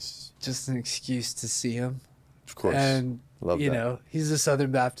 Nice. Just an excuse to see him. Of course. And, Love you that. know, he's a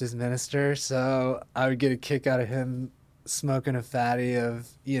Southern Baptist minister, so I would get a kick out of him smoking a fatty of,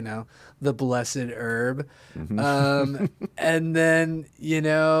 you know, the blessed herb. Mm-hmm. And then, you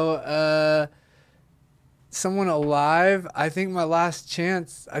know, someone alive, I think my last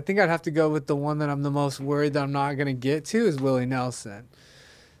chance, I think I'd have to go with the one that I'm the most worried that I'm not going to get to is Willie Nelson.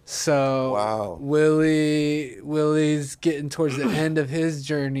 So Wow. Willie's getting towards the end of his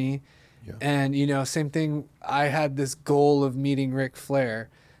journey. Yeah. And, you know, same thing. I had this goal of meeting Ric Flair.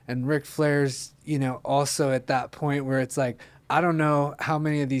 And Ric Flair's, you know, also at that point where it's like, I don't know how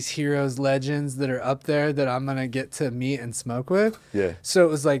many of these heroes, legends that are up there that I'm going to get to meet and smoke with. Yeah. So it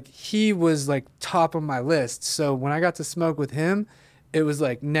was like, he was like top of my list. So when I got to smoke with him, it was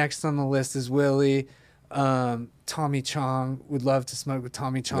like next on the list is Willie. Tommy Chong, would love to smoke with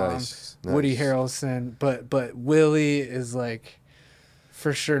Tommy Chong. Nice. Woody Harrelson. But Willie is like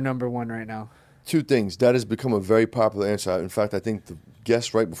for sure number one right now. Two things. That has become a very popular answer. In fact, I think the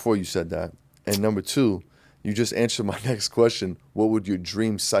guest right before you said that. And number two, you just answered my next question. What would your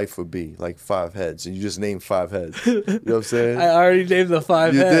dream cipher be? Like 5 heads. And you just named 5 heads. You know what I'm saying? I already named the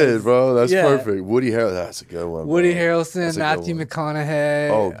 5 heads. You did, bro. That's Yeah. perfect. Woody Harrelson. That's a good one, bro. Woody Harrelson, That's a good Matthew one. McConaughey.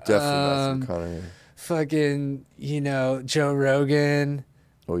 Oh, definitely Matthew McConaughey. Fucking, you know, Joe Rogan.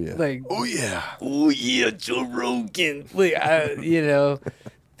 Oh, yeah. Like, oh, yeah. Oh yeah, Joe Rogan. like you know,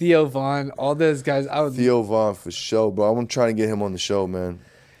 Theo Vaughn, all those guys. I would. Theo Vaughn for sure, bro. I'm trying to get him on the show, man.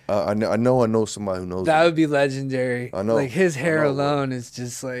 I know somebody who knows That him. would be legendary. I know. Like his hair I know, alone is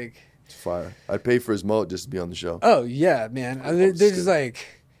just like. It's fire. I'd pay for his mullet just to be on the show. Oh yeah, man. There's kidding. like,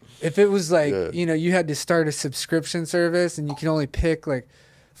 if it was like, Yeah. you know, you had to start a subscription service and you can only pick like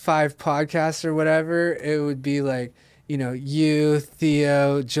 5 podcasts or whatever, it would be like, you know, you,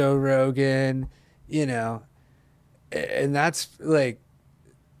 Theo, Joe Rogan, you know, and that's like.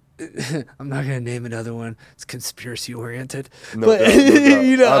 I'm not gonna name another one. It's conspiracy oriented, No but doubt, no doubt.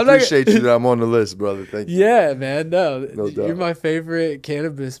 you know, I I'm not appreciate you that I'm on the list, brother. Thank you. Yeah, man. No, No doubt. you're my favorite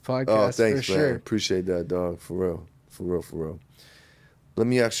cannabis podcast Oh, thanks, for man. sure. Appreciate that, dog. For real. For real, for real. Let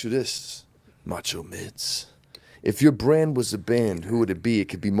me ask you this, Macho Midz. If your brand was a band, who would it be? It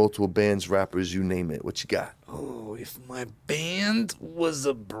could be multiple bands, rappers, you name it. What you got? Oh, if my band was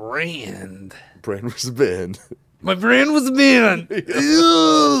a brand. Brand was a band. My brand was a band.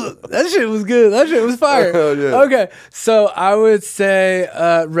 Ew, that shit was good. That shit was fire. Hell yeah. Okay, so I would say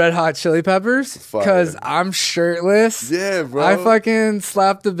Red Hot Chili Peppers Fire. because I'm shirtless. Yeah, bro. I fucking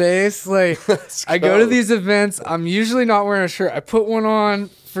slap the bass. Like Let's I go to go. these events. I'm usually not wearing a shirt. I put one on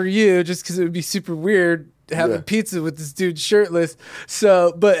for you just because it would be super weird having Yeah. pizza with this dude shirtless.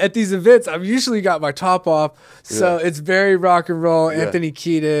 So, but at these events, I've usually got my top off. So Yeah. it's very rock and roll. Yeah. Anthony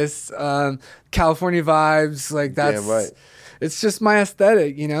Kiedis, California vibes. Like that's Damn right. It's just my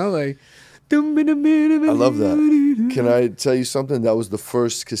aesthetic, you know. Like I I love that. Can I tell you something? That was the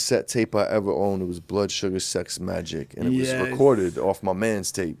first cassette tape I ever owned. It was Blood Sugar Sex Magic. And it was Yes. recorded off my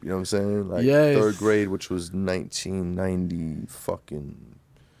man's tape. You know what I'm saying? Like Yes. 3rd grade, which was 1990 fucking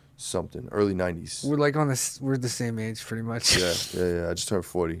something. Early 90s. We're like on this. We're the same age, pretty much. Yeah. I just turned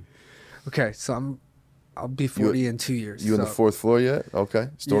 40. Okay, so I'll be 40 in 2 years. You on the so- 4th floor yet? Okay.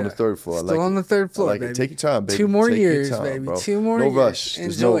 Still on the Yeah. 3rd floor. I Still like on it. the 3rd floor, I like baby. it. Take your time, baby. 2 more Take your years, time, baby. bro. 2 more no years. rush.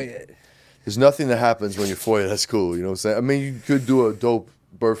 Enjoy it. There's nothing that happens when you're 40 that's cool. You know what I'm saying? I mean, you could do a dope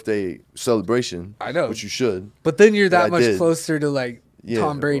birthday celebration. I know. Which you should. But then you're But I that much did. closer to like Yeah,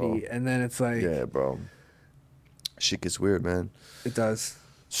 Tom Brady, bro. and then it's like Yeah, bro. Shit gets weird, man. it does.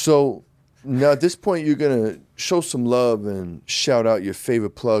 So now at this point, you're gonna show some love and shout out your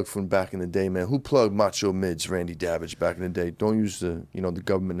favorite plug from back in the day, man. Who plugged Macho Midz, Randy Dabbage back in the day? Don't use the the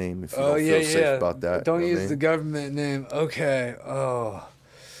government name if you don't feel safe about that. Don't you know use what I the mean? government name. Okay. Oh.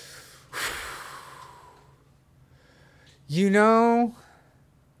 You know,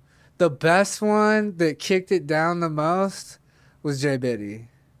 the best one that kicked it down the most was Jay Biddy.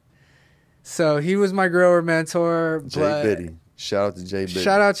 So he was my grower mentor. Jay but Biddy. Shout out to Jay Biddy.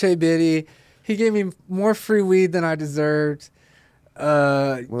 Shout out Jay Biddy. He gave me more free weed than I deserved.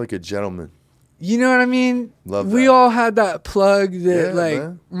 We're like a gentleman. You know what I mean? Love We that. all had that plug that Yeah,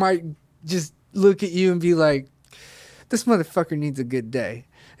 man. might just look at you and be like, this motherfucker needs a good day.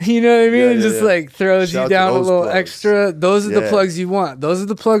 You know what I mean? Yeah, Just yeah. like throws Shout out you to down a those little plugs. extra. Those are the Yeah. plugs you want. Those are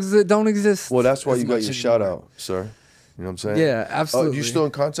the plugs that don't exist. Well, that's why as you got much your anymore. shout out, sir. You know what I'm saying? Yeah, Oh, absolutely. you still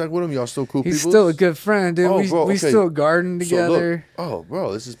in contact with him? Y'all still cool He's people? still a good friend, dude. Oh, we bro, we okay. still garden together.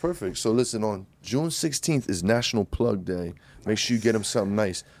 Bro, this is perfect. So listen, on June 16th is National Plug Day. Make sure you get him something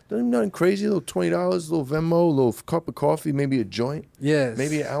nice. Nothing crazy, a little $20, a little Venmo, a little cup of coffee, maybe a joint, Yes.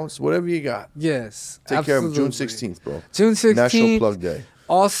 maybe an ounce, whatever you got. Yes. Take care of him June absolutely. 16th, bro. June 16th. National Plug Day.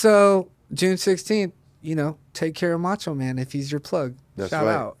 Also, June 16th, take care of Macho Man if he's your plug. That's Shout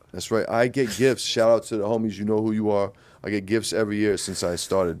right. out. That's right. I get gifts. Shout out to the homies. You know who you are. I get gifts every year since I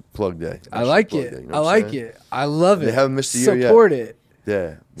started Plug Day. I like Plug it. Day, you know I what I'm like saying? it. I love it. They haven't missed a year yet. Support it.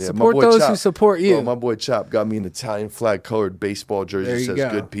 Yeah. Support those who support you. Bro, my boy Chop got me an Italian flag colored baseball jersey that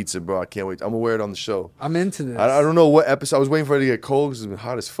says "Good Pizza," bro. I can't wait. I'm gonna wear it on the show. I'm into this. I don't know what episode. I was waiting for it to get cold because it's been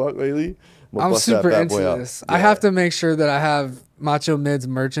hot as fuck lately. I'm super into this. Yeah. I have to make sure that I have Macho Midz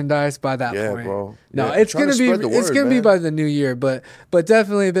merchandise by that point. Bro. No, yeah, it's gonna be by the new year, but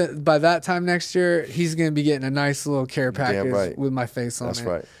definitely by that time next year, he's gonna be getting a nice little care package with my face on it. That's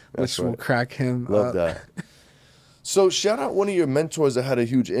right. Which will crack him Love up. that. So shout out one of your mentors that had a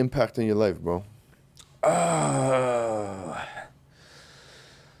huge impact on your life, bro.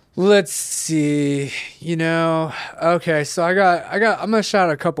 Let's see. You know, okay, so I'm gonna shout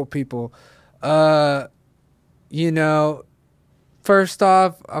out a couple people. You know, first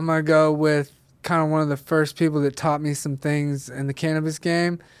off, I'm gonna go with kind of one of the first people that taught me some things in the cannabis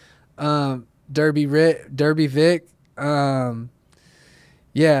game. Derby Vic.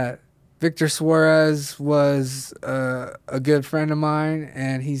 Yeah, Victor Suarez was a good friend of mine,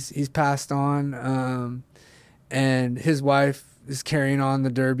 and he's passed on. And his wife is carrying on the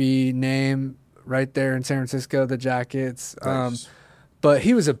Derby name right there in San Francisco, the Jackets. Nice. But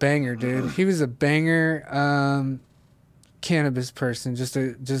he was a banger, dude. He was a banger cannabis person.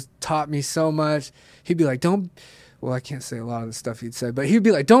 Just taught me so much. He'd be like, I can't say a lot of the stuff he'd say, but he'd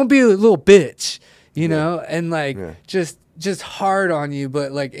be like, don't be a little bitch, you know? And like, just hard on you,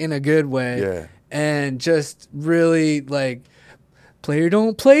 but like in a good way. Yeah. And just really like, player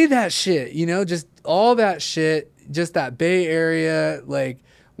don't play that shit, you know? Just all that shit, just that Bay Area. Like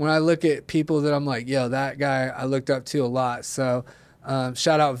when I look at people that I'm like, yo, that guy I looked up to a lot. So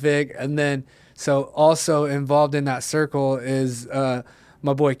shout out Vic. And then, so also involved in that circle is my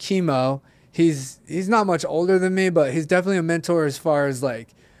boy Chemo. He's not much older than me, but he's definitely a mentor as far as like,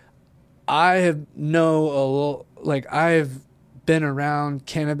 I've been around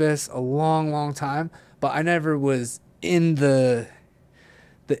cannabis a long, long time, but I never was in the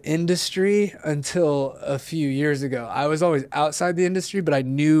industry until a few years ago. I was always outside the industry, but I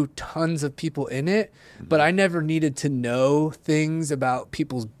knew tons of people in it, but I never needed to know things about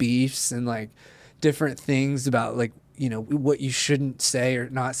people's beefs and like different things about like, you know, what you shouldn't say or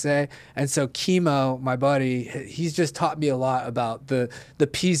not say. And so Chemo, my buddy, he's just taught me a lot about the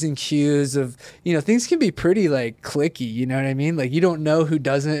P's and Q's of, you know, things can be pretty like cliquey, you know what I mean? Like you don't know who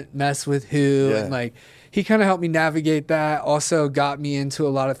doesn't mess with who. And like, he kind of helped me navigate that. Also got me into a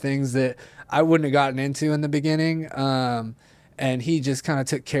lot of things that I wouldn't have gotten into in the beginning. And he just kind of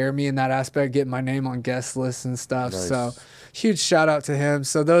took care of me in that aspect, getting my name on guest lists and stuff. Nice. So huge shout out to him.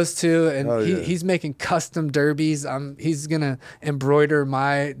 So those two, and he's making custom derbies. He's going to embroider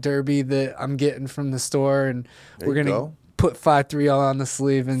my derby that I'm getting from the store, and we're going to put 530 on the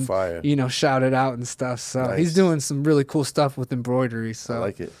sleeve and, you know, shout it out and stuff. So he's doing some really cool stuff with embroidery. So I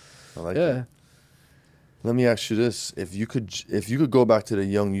like it. Let me ask you this. If you could go back to the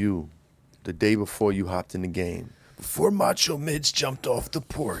young you, the day before you hopped in the game, before Macho Midz jumped off the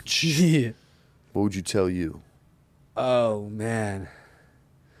porch, what would you tell you? Oh, man.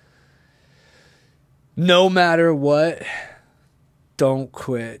 No matter what, don't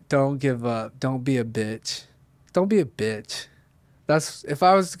quit. Don't give up. Don't be a bitch. Don't be a bitch. That's, if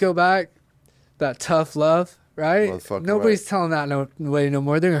I was to go back, that tough love, right? Nobody's telling that nobody no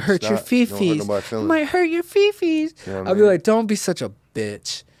more. They're going to hurt your fifis. Might hurt your fifis. Yeah, I'll be like, don't be such a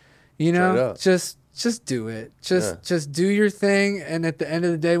bitch. You know, just do it. Just do your thing. And at the end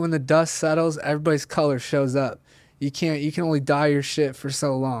of the day, when the dust settles, everybody's color shows up. You can only dye your shit for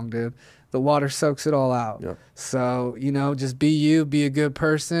so long, dude. The water soaks it all out. Yeah. So, you know, just be you, be a good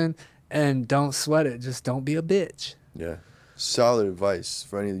person, and don't sweat it. Just don't be a bitch. Yeah. Solid advice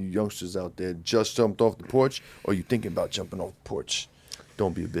for any of you youngsters out there. Just jumped off the porch, or you thinking about jumping off the porch.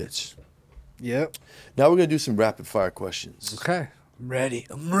 Don't be a bitch. Yep. Now we're going to do some rapid fire questions. Okay. I'm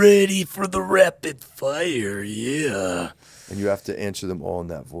ready for the rapid fire, yeah. And you have to answer them all in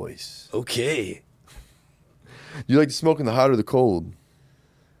that voice. Okay. You like to smoke in the hot or the cold?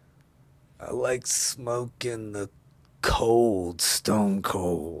 I like smoking the cold, stone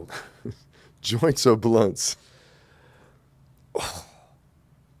cold. Joints or blunts?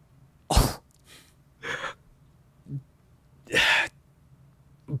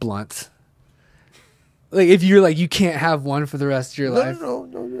 Blunts. Like if you're like you can't have one for the rest of your life. No.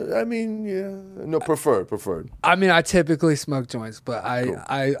 I mean, yeah. No, preferred. I mean, I typically smoke joints, but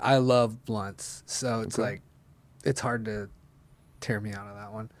I love blunts. So it's like it's hard to tear me out of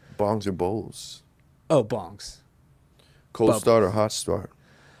that one. Bongs or bowls? Oh, bongs. Cold start or hot start?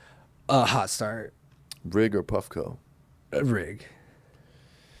 Hot start. Rig or Puffco? Rig.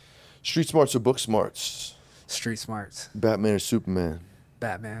 Street smarts or book smarts? Street smarts. Batman or Superman?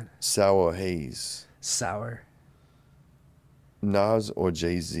 Batman. Sour or haze? Sour. Nas or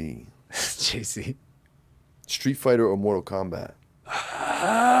Jay-Z? JC. Street Fighter or Mortal Kombat?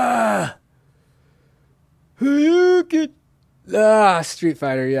 Street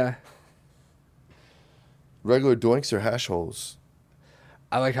Fighter, yeah. Regular doinks or hash holes?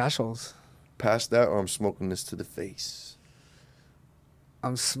 I like hash holes. Pass that or I'm smoking this to the face.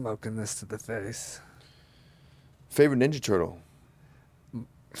 I'm smoking this to the face. Favorite Ninja Turtle?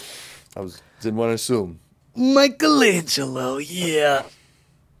 Didn't want to assume. Michelangelo, yeah.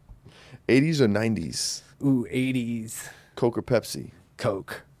 80s or 90s? Ooh, 80s. Coke or Pepsi?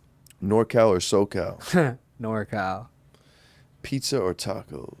 Coke. NorCal or SoCal? NorCal. Pizza or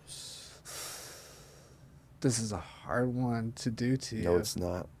tacos? This is a hard one to do to you. No, it's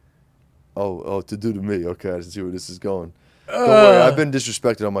not. Oh, to do to me. Okay, I see where this is going. Don't worry, I've been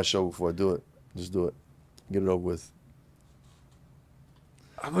disrespected on my show before. Do it. Just do it. Get it over with.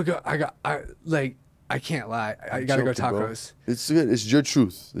 I'm gonna go. I can't lie. I gotta go tacos. Bro. It's good. It's your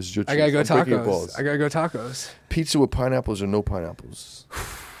truth. It's your truth. I gotta go I'm breaking your tacos. balls. I gotta go tacos. Pizza with pineapples or no pineapples?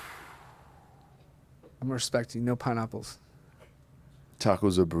 I'm respecting no pineapples.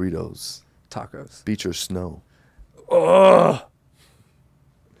 Tacos or burritos? Tacos. Beach or snow? Oh,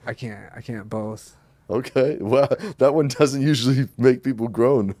 I can't both. Okay, well, that one doesn't usually make people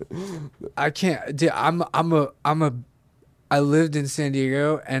groan. I can't. Dude, I lived in San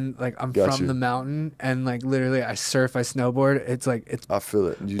Diego and like I'm from the mountain and like literally I surf, I snowboard. It's like I feel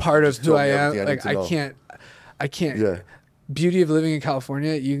it. Part of who I am. Like I can't. Yeah. Beauty of living in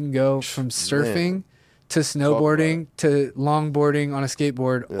California, you can go from surfing to snowboarding to longboarding on a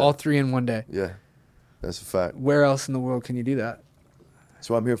skateboard, all three in one day. Yeah, that's a fact. Where else in the world can you do that? That's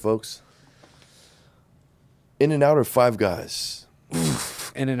why I'm here, folks. In-N-Out or Five Guys?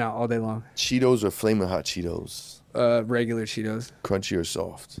 In-N-Out all day long. Cheetos or Flamin' Hot Cheetos? Regular Cheetos. Crunchy or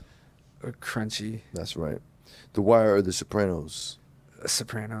soft? Crunchy. That's right. The Wire or The Sopranos?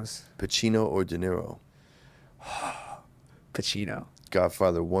 Sopranos. Pacino or De Niro? Pacino.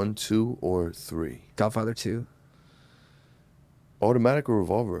 Godfather 1, 2, or 3? Godfather 2. Automatic or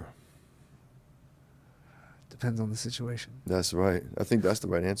revolver? Depends on the situation. That's right. I think that's the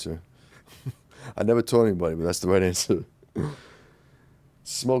right answer. I never told anybody, but that's the right answer.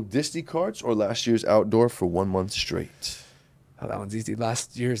 Smoke Disney carts or last year's outdoor for 1 month straight? Oh, that one's easy.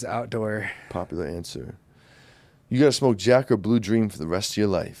 Last year's outdoor. Popular answer. You gotta smoke Jack or Blue Dream for the rest of your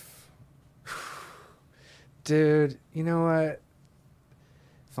life? Dude, you know what?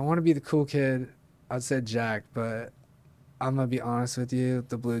 If I want to be the cool kid, I'd say Jack, but I'm gonna be honest with you,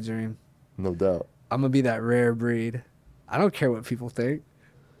 the Blue Dream. No doubt. I'm gonna be that rare breed. I don't care what people think.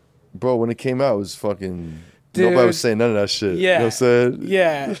 Bro, when it came out, it was fucking... Dude, nobody was saying none of that shit. Yeah. You know what I'm saying?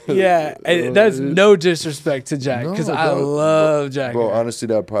 Yeah. And that's no disrespect to Jack, because I love Jack. Bro, honestly,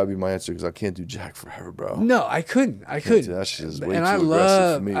 that would probably be my answer, because I can't do Jack forever, bro. No, I couldn't. That shit is way and too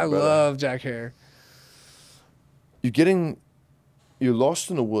aggressive for me, I love Jack hair. You're lost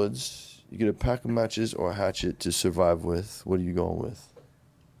in the woods. You get a pack of matches or a hatchet to survive with. What are you going with?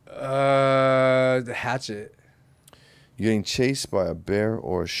 The hatchet. You're getting chased by a bear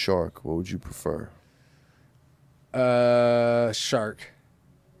or a shark. What would you prefer? Shark.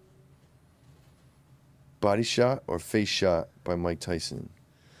 Body shot or face shot by Mike Tyson?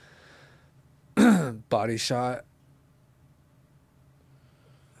 Body shot.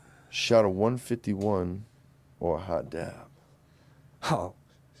 Shot of 151 or a hot dab? Oh,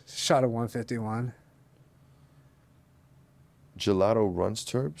 shot of 151. Gelato Runs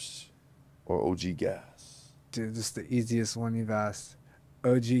Terps or OG Gas? Dude, this is the easiest one you've asked.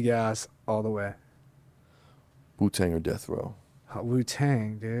 OG gas all the way. Wu-Tang or Death Row? Oh,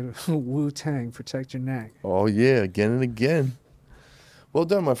 Wu-Tang, dude. Wu-Tang, protect your neck. Oh, yeah, again and again. Well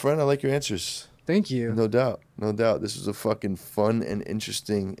done, my friend. I like your answers. Thank you. No doubt. No doubt. This was a fucking fun and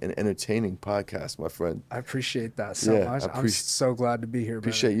interesting and entertaining podcast, my friend. I appreciate that so much. I'm so glad to be here,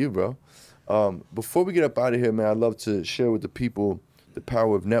 Appreciate you, bro. Before we get up out of here, man, I'd love to share with the people the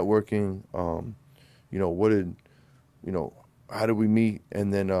power of networking. How did we meet?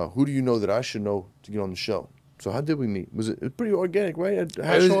 And then who do you know that I should know to get on the show? So how did we meet? Was it pretty organic, right? It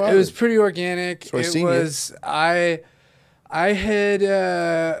was pretty organic. So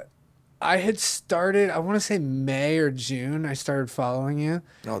I had started, I want to say May or June, I started following you.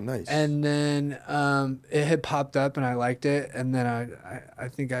 Oh, nice. And then it had popped up and I liked it. And then I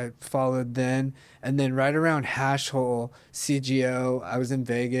think I followed then. And then right around Hash Hole CGO, I was in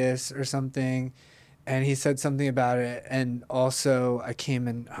Vegas or something. And he said something about it. And also I came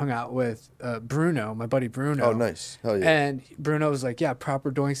and hung out with Bruno, my buddy Bruno. Oh, nice. Hell yeah. And Bruno was like, yeah,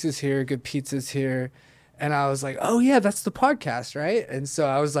 Proper Doinks is here. Good Pizza's here. And I was like, oh, yeah, that's the podcast, right? And so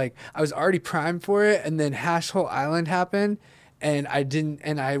I was like, I was already primed for it. And then Hash Hole Island happened. And I didn't,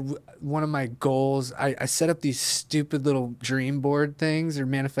 and one of my goals, I set up these stupid little dream board things or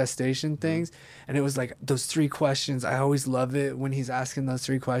manifestation things. And it was like those 3 questions. I always love it when he's asking those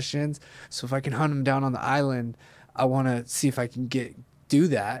 3 questions. So if I can hunt him down on the island, I want to see if I can do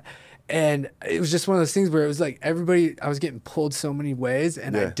that. And it was just one of those things where it was like I was getting pulled so many ways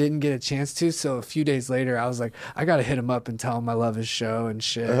and I didn't get a chance to. So a few days later, I was like, I got to hit him up and tell him I love his show and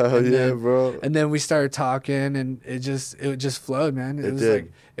shit. Oh, and yeah, then, bro. And then we started talking and it just flowed, man. It was did.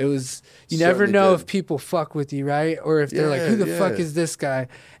 like, you Certainly never know did. if people fuck with you, right? Or if they're like, who the fuck yeah. is this guy?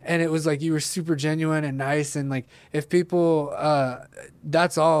 And it was like, you were super genuine and nice. And like, if people,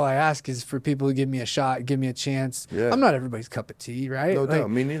 that's all I ask is for people to give me a shot, give me a chance. Yeah. I'm not everybody's cup of tea, right? No Like,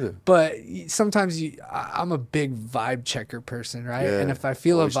 doubt, me neither. but sometimes I'm a big vibe checker person, right? Yeah. And if I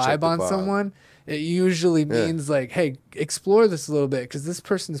feel Always a check vibe the on vibe. someone, it usually means like, hey, explore this a little bit because this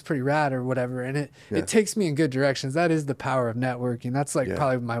person is pretty rad or whatever. And it takes me in good directions. That is the power of networking. That's like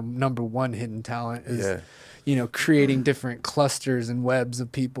probably my number 1 hidden talent is, you know, creating different clusters and webs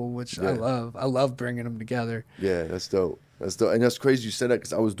of people, which I love. I love bringing them together. Yeah, that's dope. That's dope. And that's crazy you said that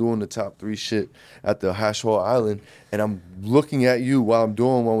because I was doing the top 3 shit at the Hash Hall Island, and I'm looking at you while I'm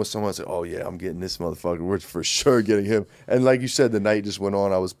doing one with someone. I said, oh, yeah, I'm getting this motherfucker. We're for sure getting him. And like you said, the night just went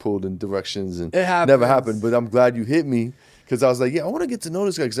on. I was pulled in directions, and It happens. never happened. But I'm glad you hit me because I was like, yeah, I want to get to know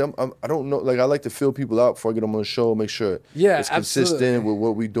this guy because I don't know. Like, I like to fill people out before I get them on the show, make sure it's consistent absolutely. with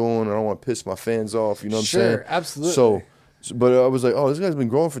what we doing. I don't want to piss my fans off. You know what I'm saying? Sure, absolutely. So, but I was like, oh, this guy's been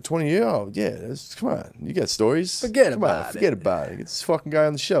growing for 20 years. Oh, yeah, come on. You got stories. Forget Come about on, it. forget about it. Get this fucking guy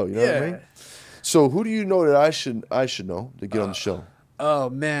on the show. You know what I mean? So who do you know that I should know to get on the show? Oh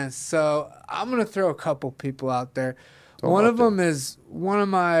man, so I'm gonna throw a couple people out there. One of them is one of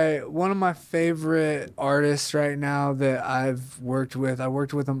my favorite artists right now that I've worked with. I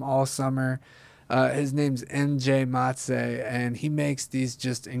worked with him all summer. His name's NJ Matze, and he makes these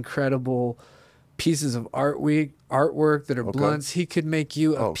just incredible pieces of artwork that are blunts. He could make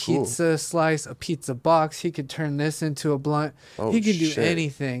you a pizza slice, a pizza box. He could turn this into a blunt. He can do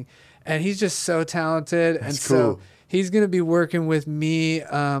anything. And he's just so talented. That's and so he's going to be working with me.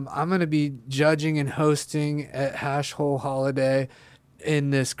 I'm going to be judging and hosting at Hash Hole Holiday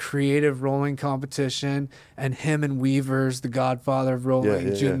in this creative rolling competition. And him and Weavers, the godfather of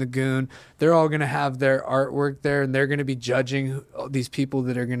rolling, June the Goon, they're all going to have their artwork there. And they're going to be judging these people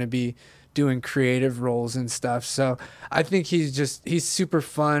that are going to be doing creative roles and stuff. So I think he's super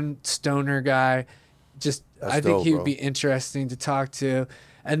fun, stoner guy. I think he would be interesting to talk to.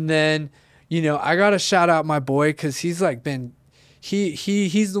 And then, you know, I got to shout out my boy because he's like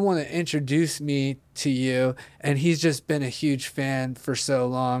he's the one that introduced me to you, and he's just been a huge fan for so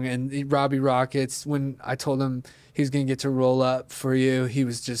long. And Robbie Rockets, when I told him he was going to get to roll up for you, he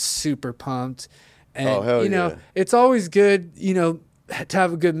was just super pumped. And, you know, it's always good, you know, to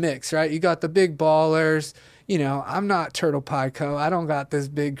have a good mix, right? You got the big ballers. You know, I'm not Turtle Pie Co. I don't got this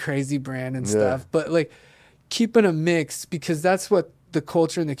big crazy brand and stuff, but like keeping a mix, because that's what the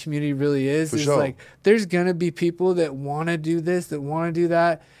culture in the community really is. Is like there's gonna be people that want to do this, that want to do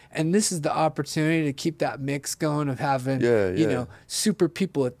that, and this is the opportunity to keep that mix going of having you know, super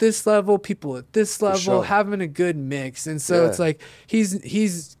people at this level, people at this level, having a good mix. And so it's like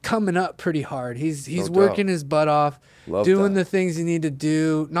he's coming up pretty hard. He's working his butt off. Doing the things you need to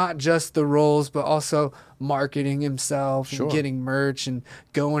do, not just the roles, but also marketing himself and getting merch and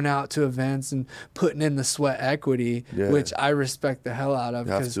going out to events and putting in the sweat equity, which I respect the hell out of,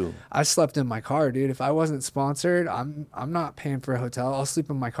 because I slept in my car, dude. If I wasn't sponsored, I'm not paying for a hotel. I'll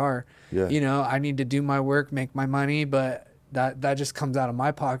sleep in my car. You know, I need to do my work, make my money, but that just comes out of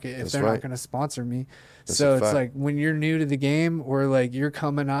my pocket if they're not going to sponsor me. So it's like when you're new to the game or like you're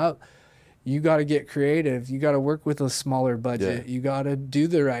coming up, you got to get creative. You got to work with a smaller budget. You got to do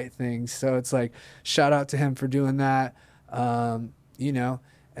the right things. So it's like, shout out to him for doing that. You know,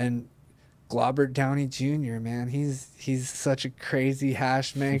 and Globbert Downey Jr., man, he's such a crazy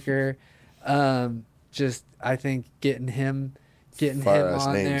hash maker. Just, I think getting him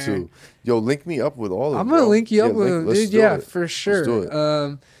on name there. Too. Yo, link me up with all of them. I'm going to link you up with him, dude. Yeah, for sure. Let's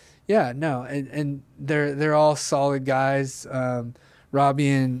do it. Yeah, no, and they're all solid guys. Robbie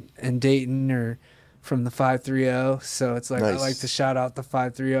and Dayton are from the 530, so it's like I like to shout out the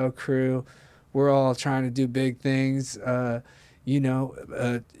 530 crew. We're all trying to do big things. You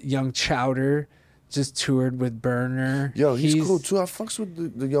know, Young Chowder, just toured with Burner. Yo, he's cool too. I fucks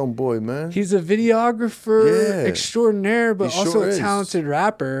with the young boy, man. He's a videographer extraordinaire, but He also sure a is. talented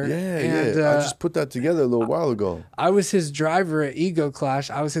rapper. Yeah, and, I just put that together a little while ago. I was his driver at Ego Clash.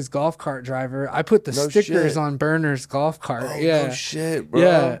 I was his golf cart driver. I put the stickers on Burner's golf cart. Oh, yeah. no shit, bro.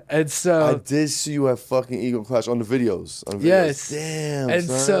 Yeah, and so I did see you at fucking Eagle Clash on the videos. Yes. Damn, and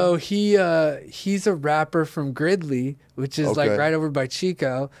son. so he's a rapper from Gridley, which is like right over by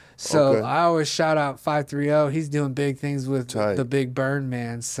Chico. So I always shout out 530. He's doing big things with the Big Burn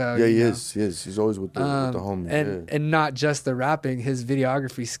Man. So yeah, he is. He's always with the homies. And not just the rapping, his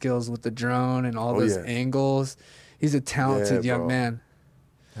videography skills with the drone and all those angles. He's a talented young man.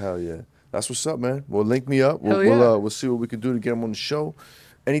 Hell yeah. That's what's up, man. Well, link me up. We'll see what we can do to get him on the show.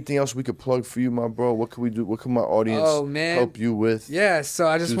 Anything else we could plug for you, my bro? What can we do? What can my audience help you with? Yeah, so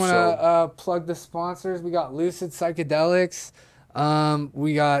I just want to plug the sponsors. We got Lucid Psychedelics.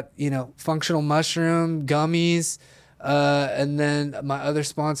 We got, Functional Mushroom, Gummies. And then my other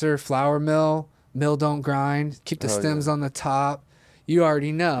sponsor, Flour Mill. Mill Don't Grind. Keep the stems on the top. You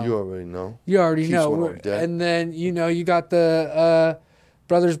already know. You already know. And then, you got the...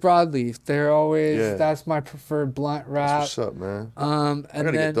 Brothers Broadleaf, they're always, that's my preferred blunt wrap. That's what's up, man. And I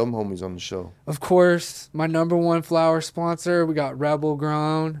gotta get them homies on the show. Of course, my #1 flower sponsor, we got Rebel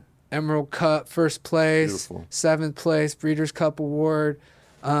Grown, Emerald Cup, 1st place, Beautiful. 7th place, Breeders' Cup Award.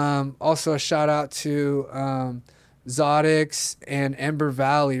 Also a shout out to Zodix and Ember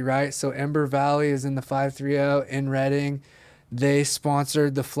Valley, right? So Ember Valley is in the 530 in Reading. They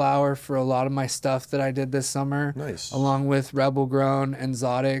sponsored the flower for a lot of my stuff that I did this summer. Nice. Along with Rebel Grown and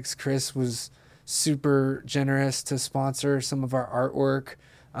Zodix. Chris was super generous to sponsor some of our artwork.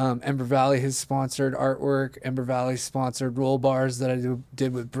 Ember Valley has sponsored artwork. Ember Valley sponsored roll bars that I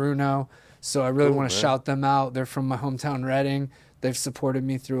did with Bruno. So I really want to shout them out. They're from my hometown, Reading. They've supported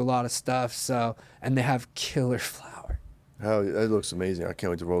me through a lot of stuff. And they have killer flower. Hell, that looks amazing. I can't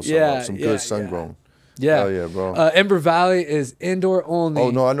wait to roll some up. Some good sun-grown. Yeah. Hell yeah, bro. Ember Valley is indoor only. Oh,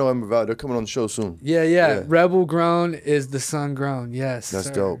 no, I know Ember Valley. They're coming on the show soon. Yeah. Rebel Grown is the sun grown. Yes.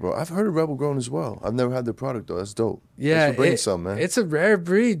 That's dope, bro. I've heard of Rebel Grown as well. I've never had their product, though. That's dope. Yeah. Thanks for bringing some, man. It's a rare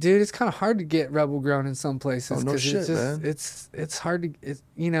breed, dude. It's kind of hard to get Rebel Grown in some places. Oh, no shit, man. It's hard to,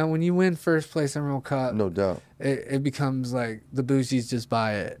 when you win 1st place Emerald Cup. No doubt. It becomes like the bougies just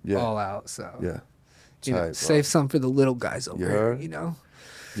buy it all out. So, yeah. Save some for the little guys over here,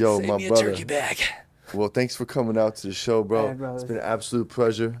 Yo, save my me brother. A turkey bag. Well, thanks for coming out to the show, bro. It's been an absolute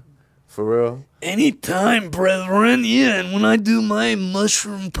pleasure. For real. Anytime, brethren. Yeah, and when I do my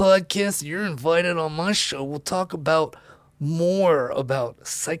mushroom podcast, you're invited on my show. We'll talk about more about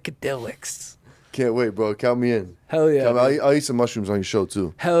psychedelics. Can't wait, bro. Count me in. Hell yeah. I'll eat some mushrooms on your show,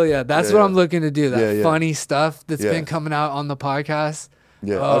 too. Hell yeah. That's what I'm looking to do. That funny stuff that's been Yeah. coming out on the podcast.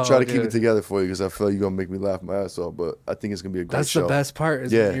 Yeah, I'll try to keep it together for you because I feel like you're going to make me laugh my ass off, but I think it's going to be a great show. That's the best part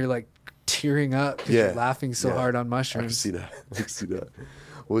is when you're like tearing up because you're laughing so hard on I mushrooms. can see that.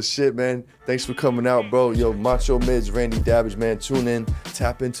 Well, shit, man. Thanks for coming out, bro. Yo, Macho Midz, Randy Dabbage, man. Tune in.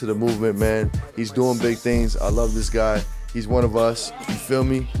 Tap into the movement, man. He's doing big things. I love this guy. He's one of us. You feel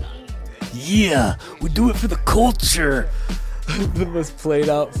me? Yeah, we do it for the culture. The most played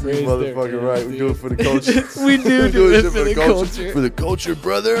out phrase. Motherfucker, right. We do it for the culture. we do it for the culture. For the culture,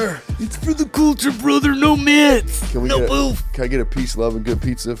 brother. It's for the culture, brother. No myths. No boof. Can I get a peace, love, and good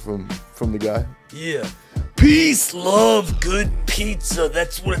pizza from the guy? Yeah. Peace, love, good pizza.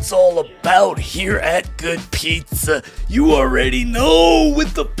 That's what it's all about here at Good Pizza. You already know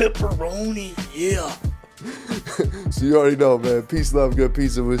with the pepperoni. Yeah. So you already know, man. Peace, love, good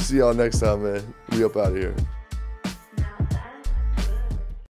pizza. We'll see y'all next time, man. We up out of here.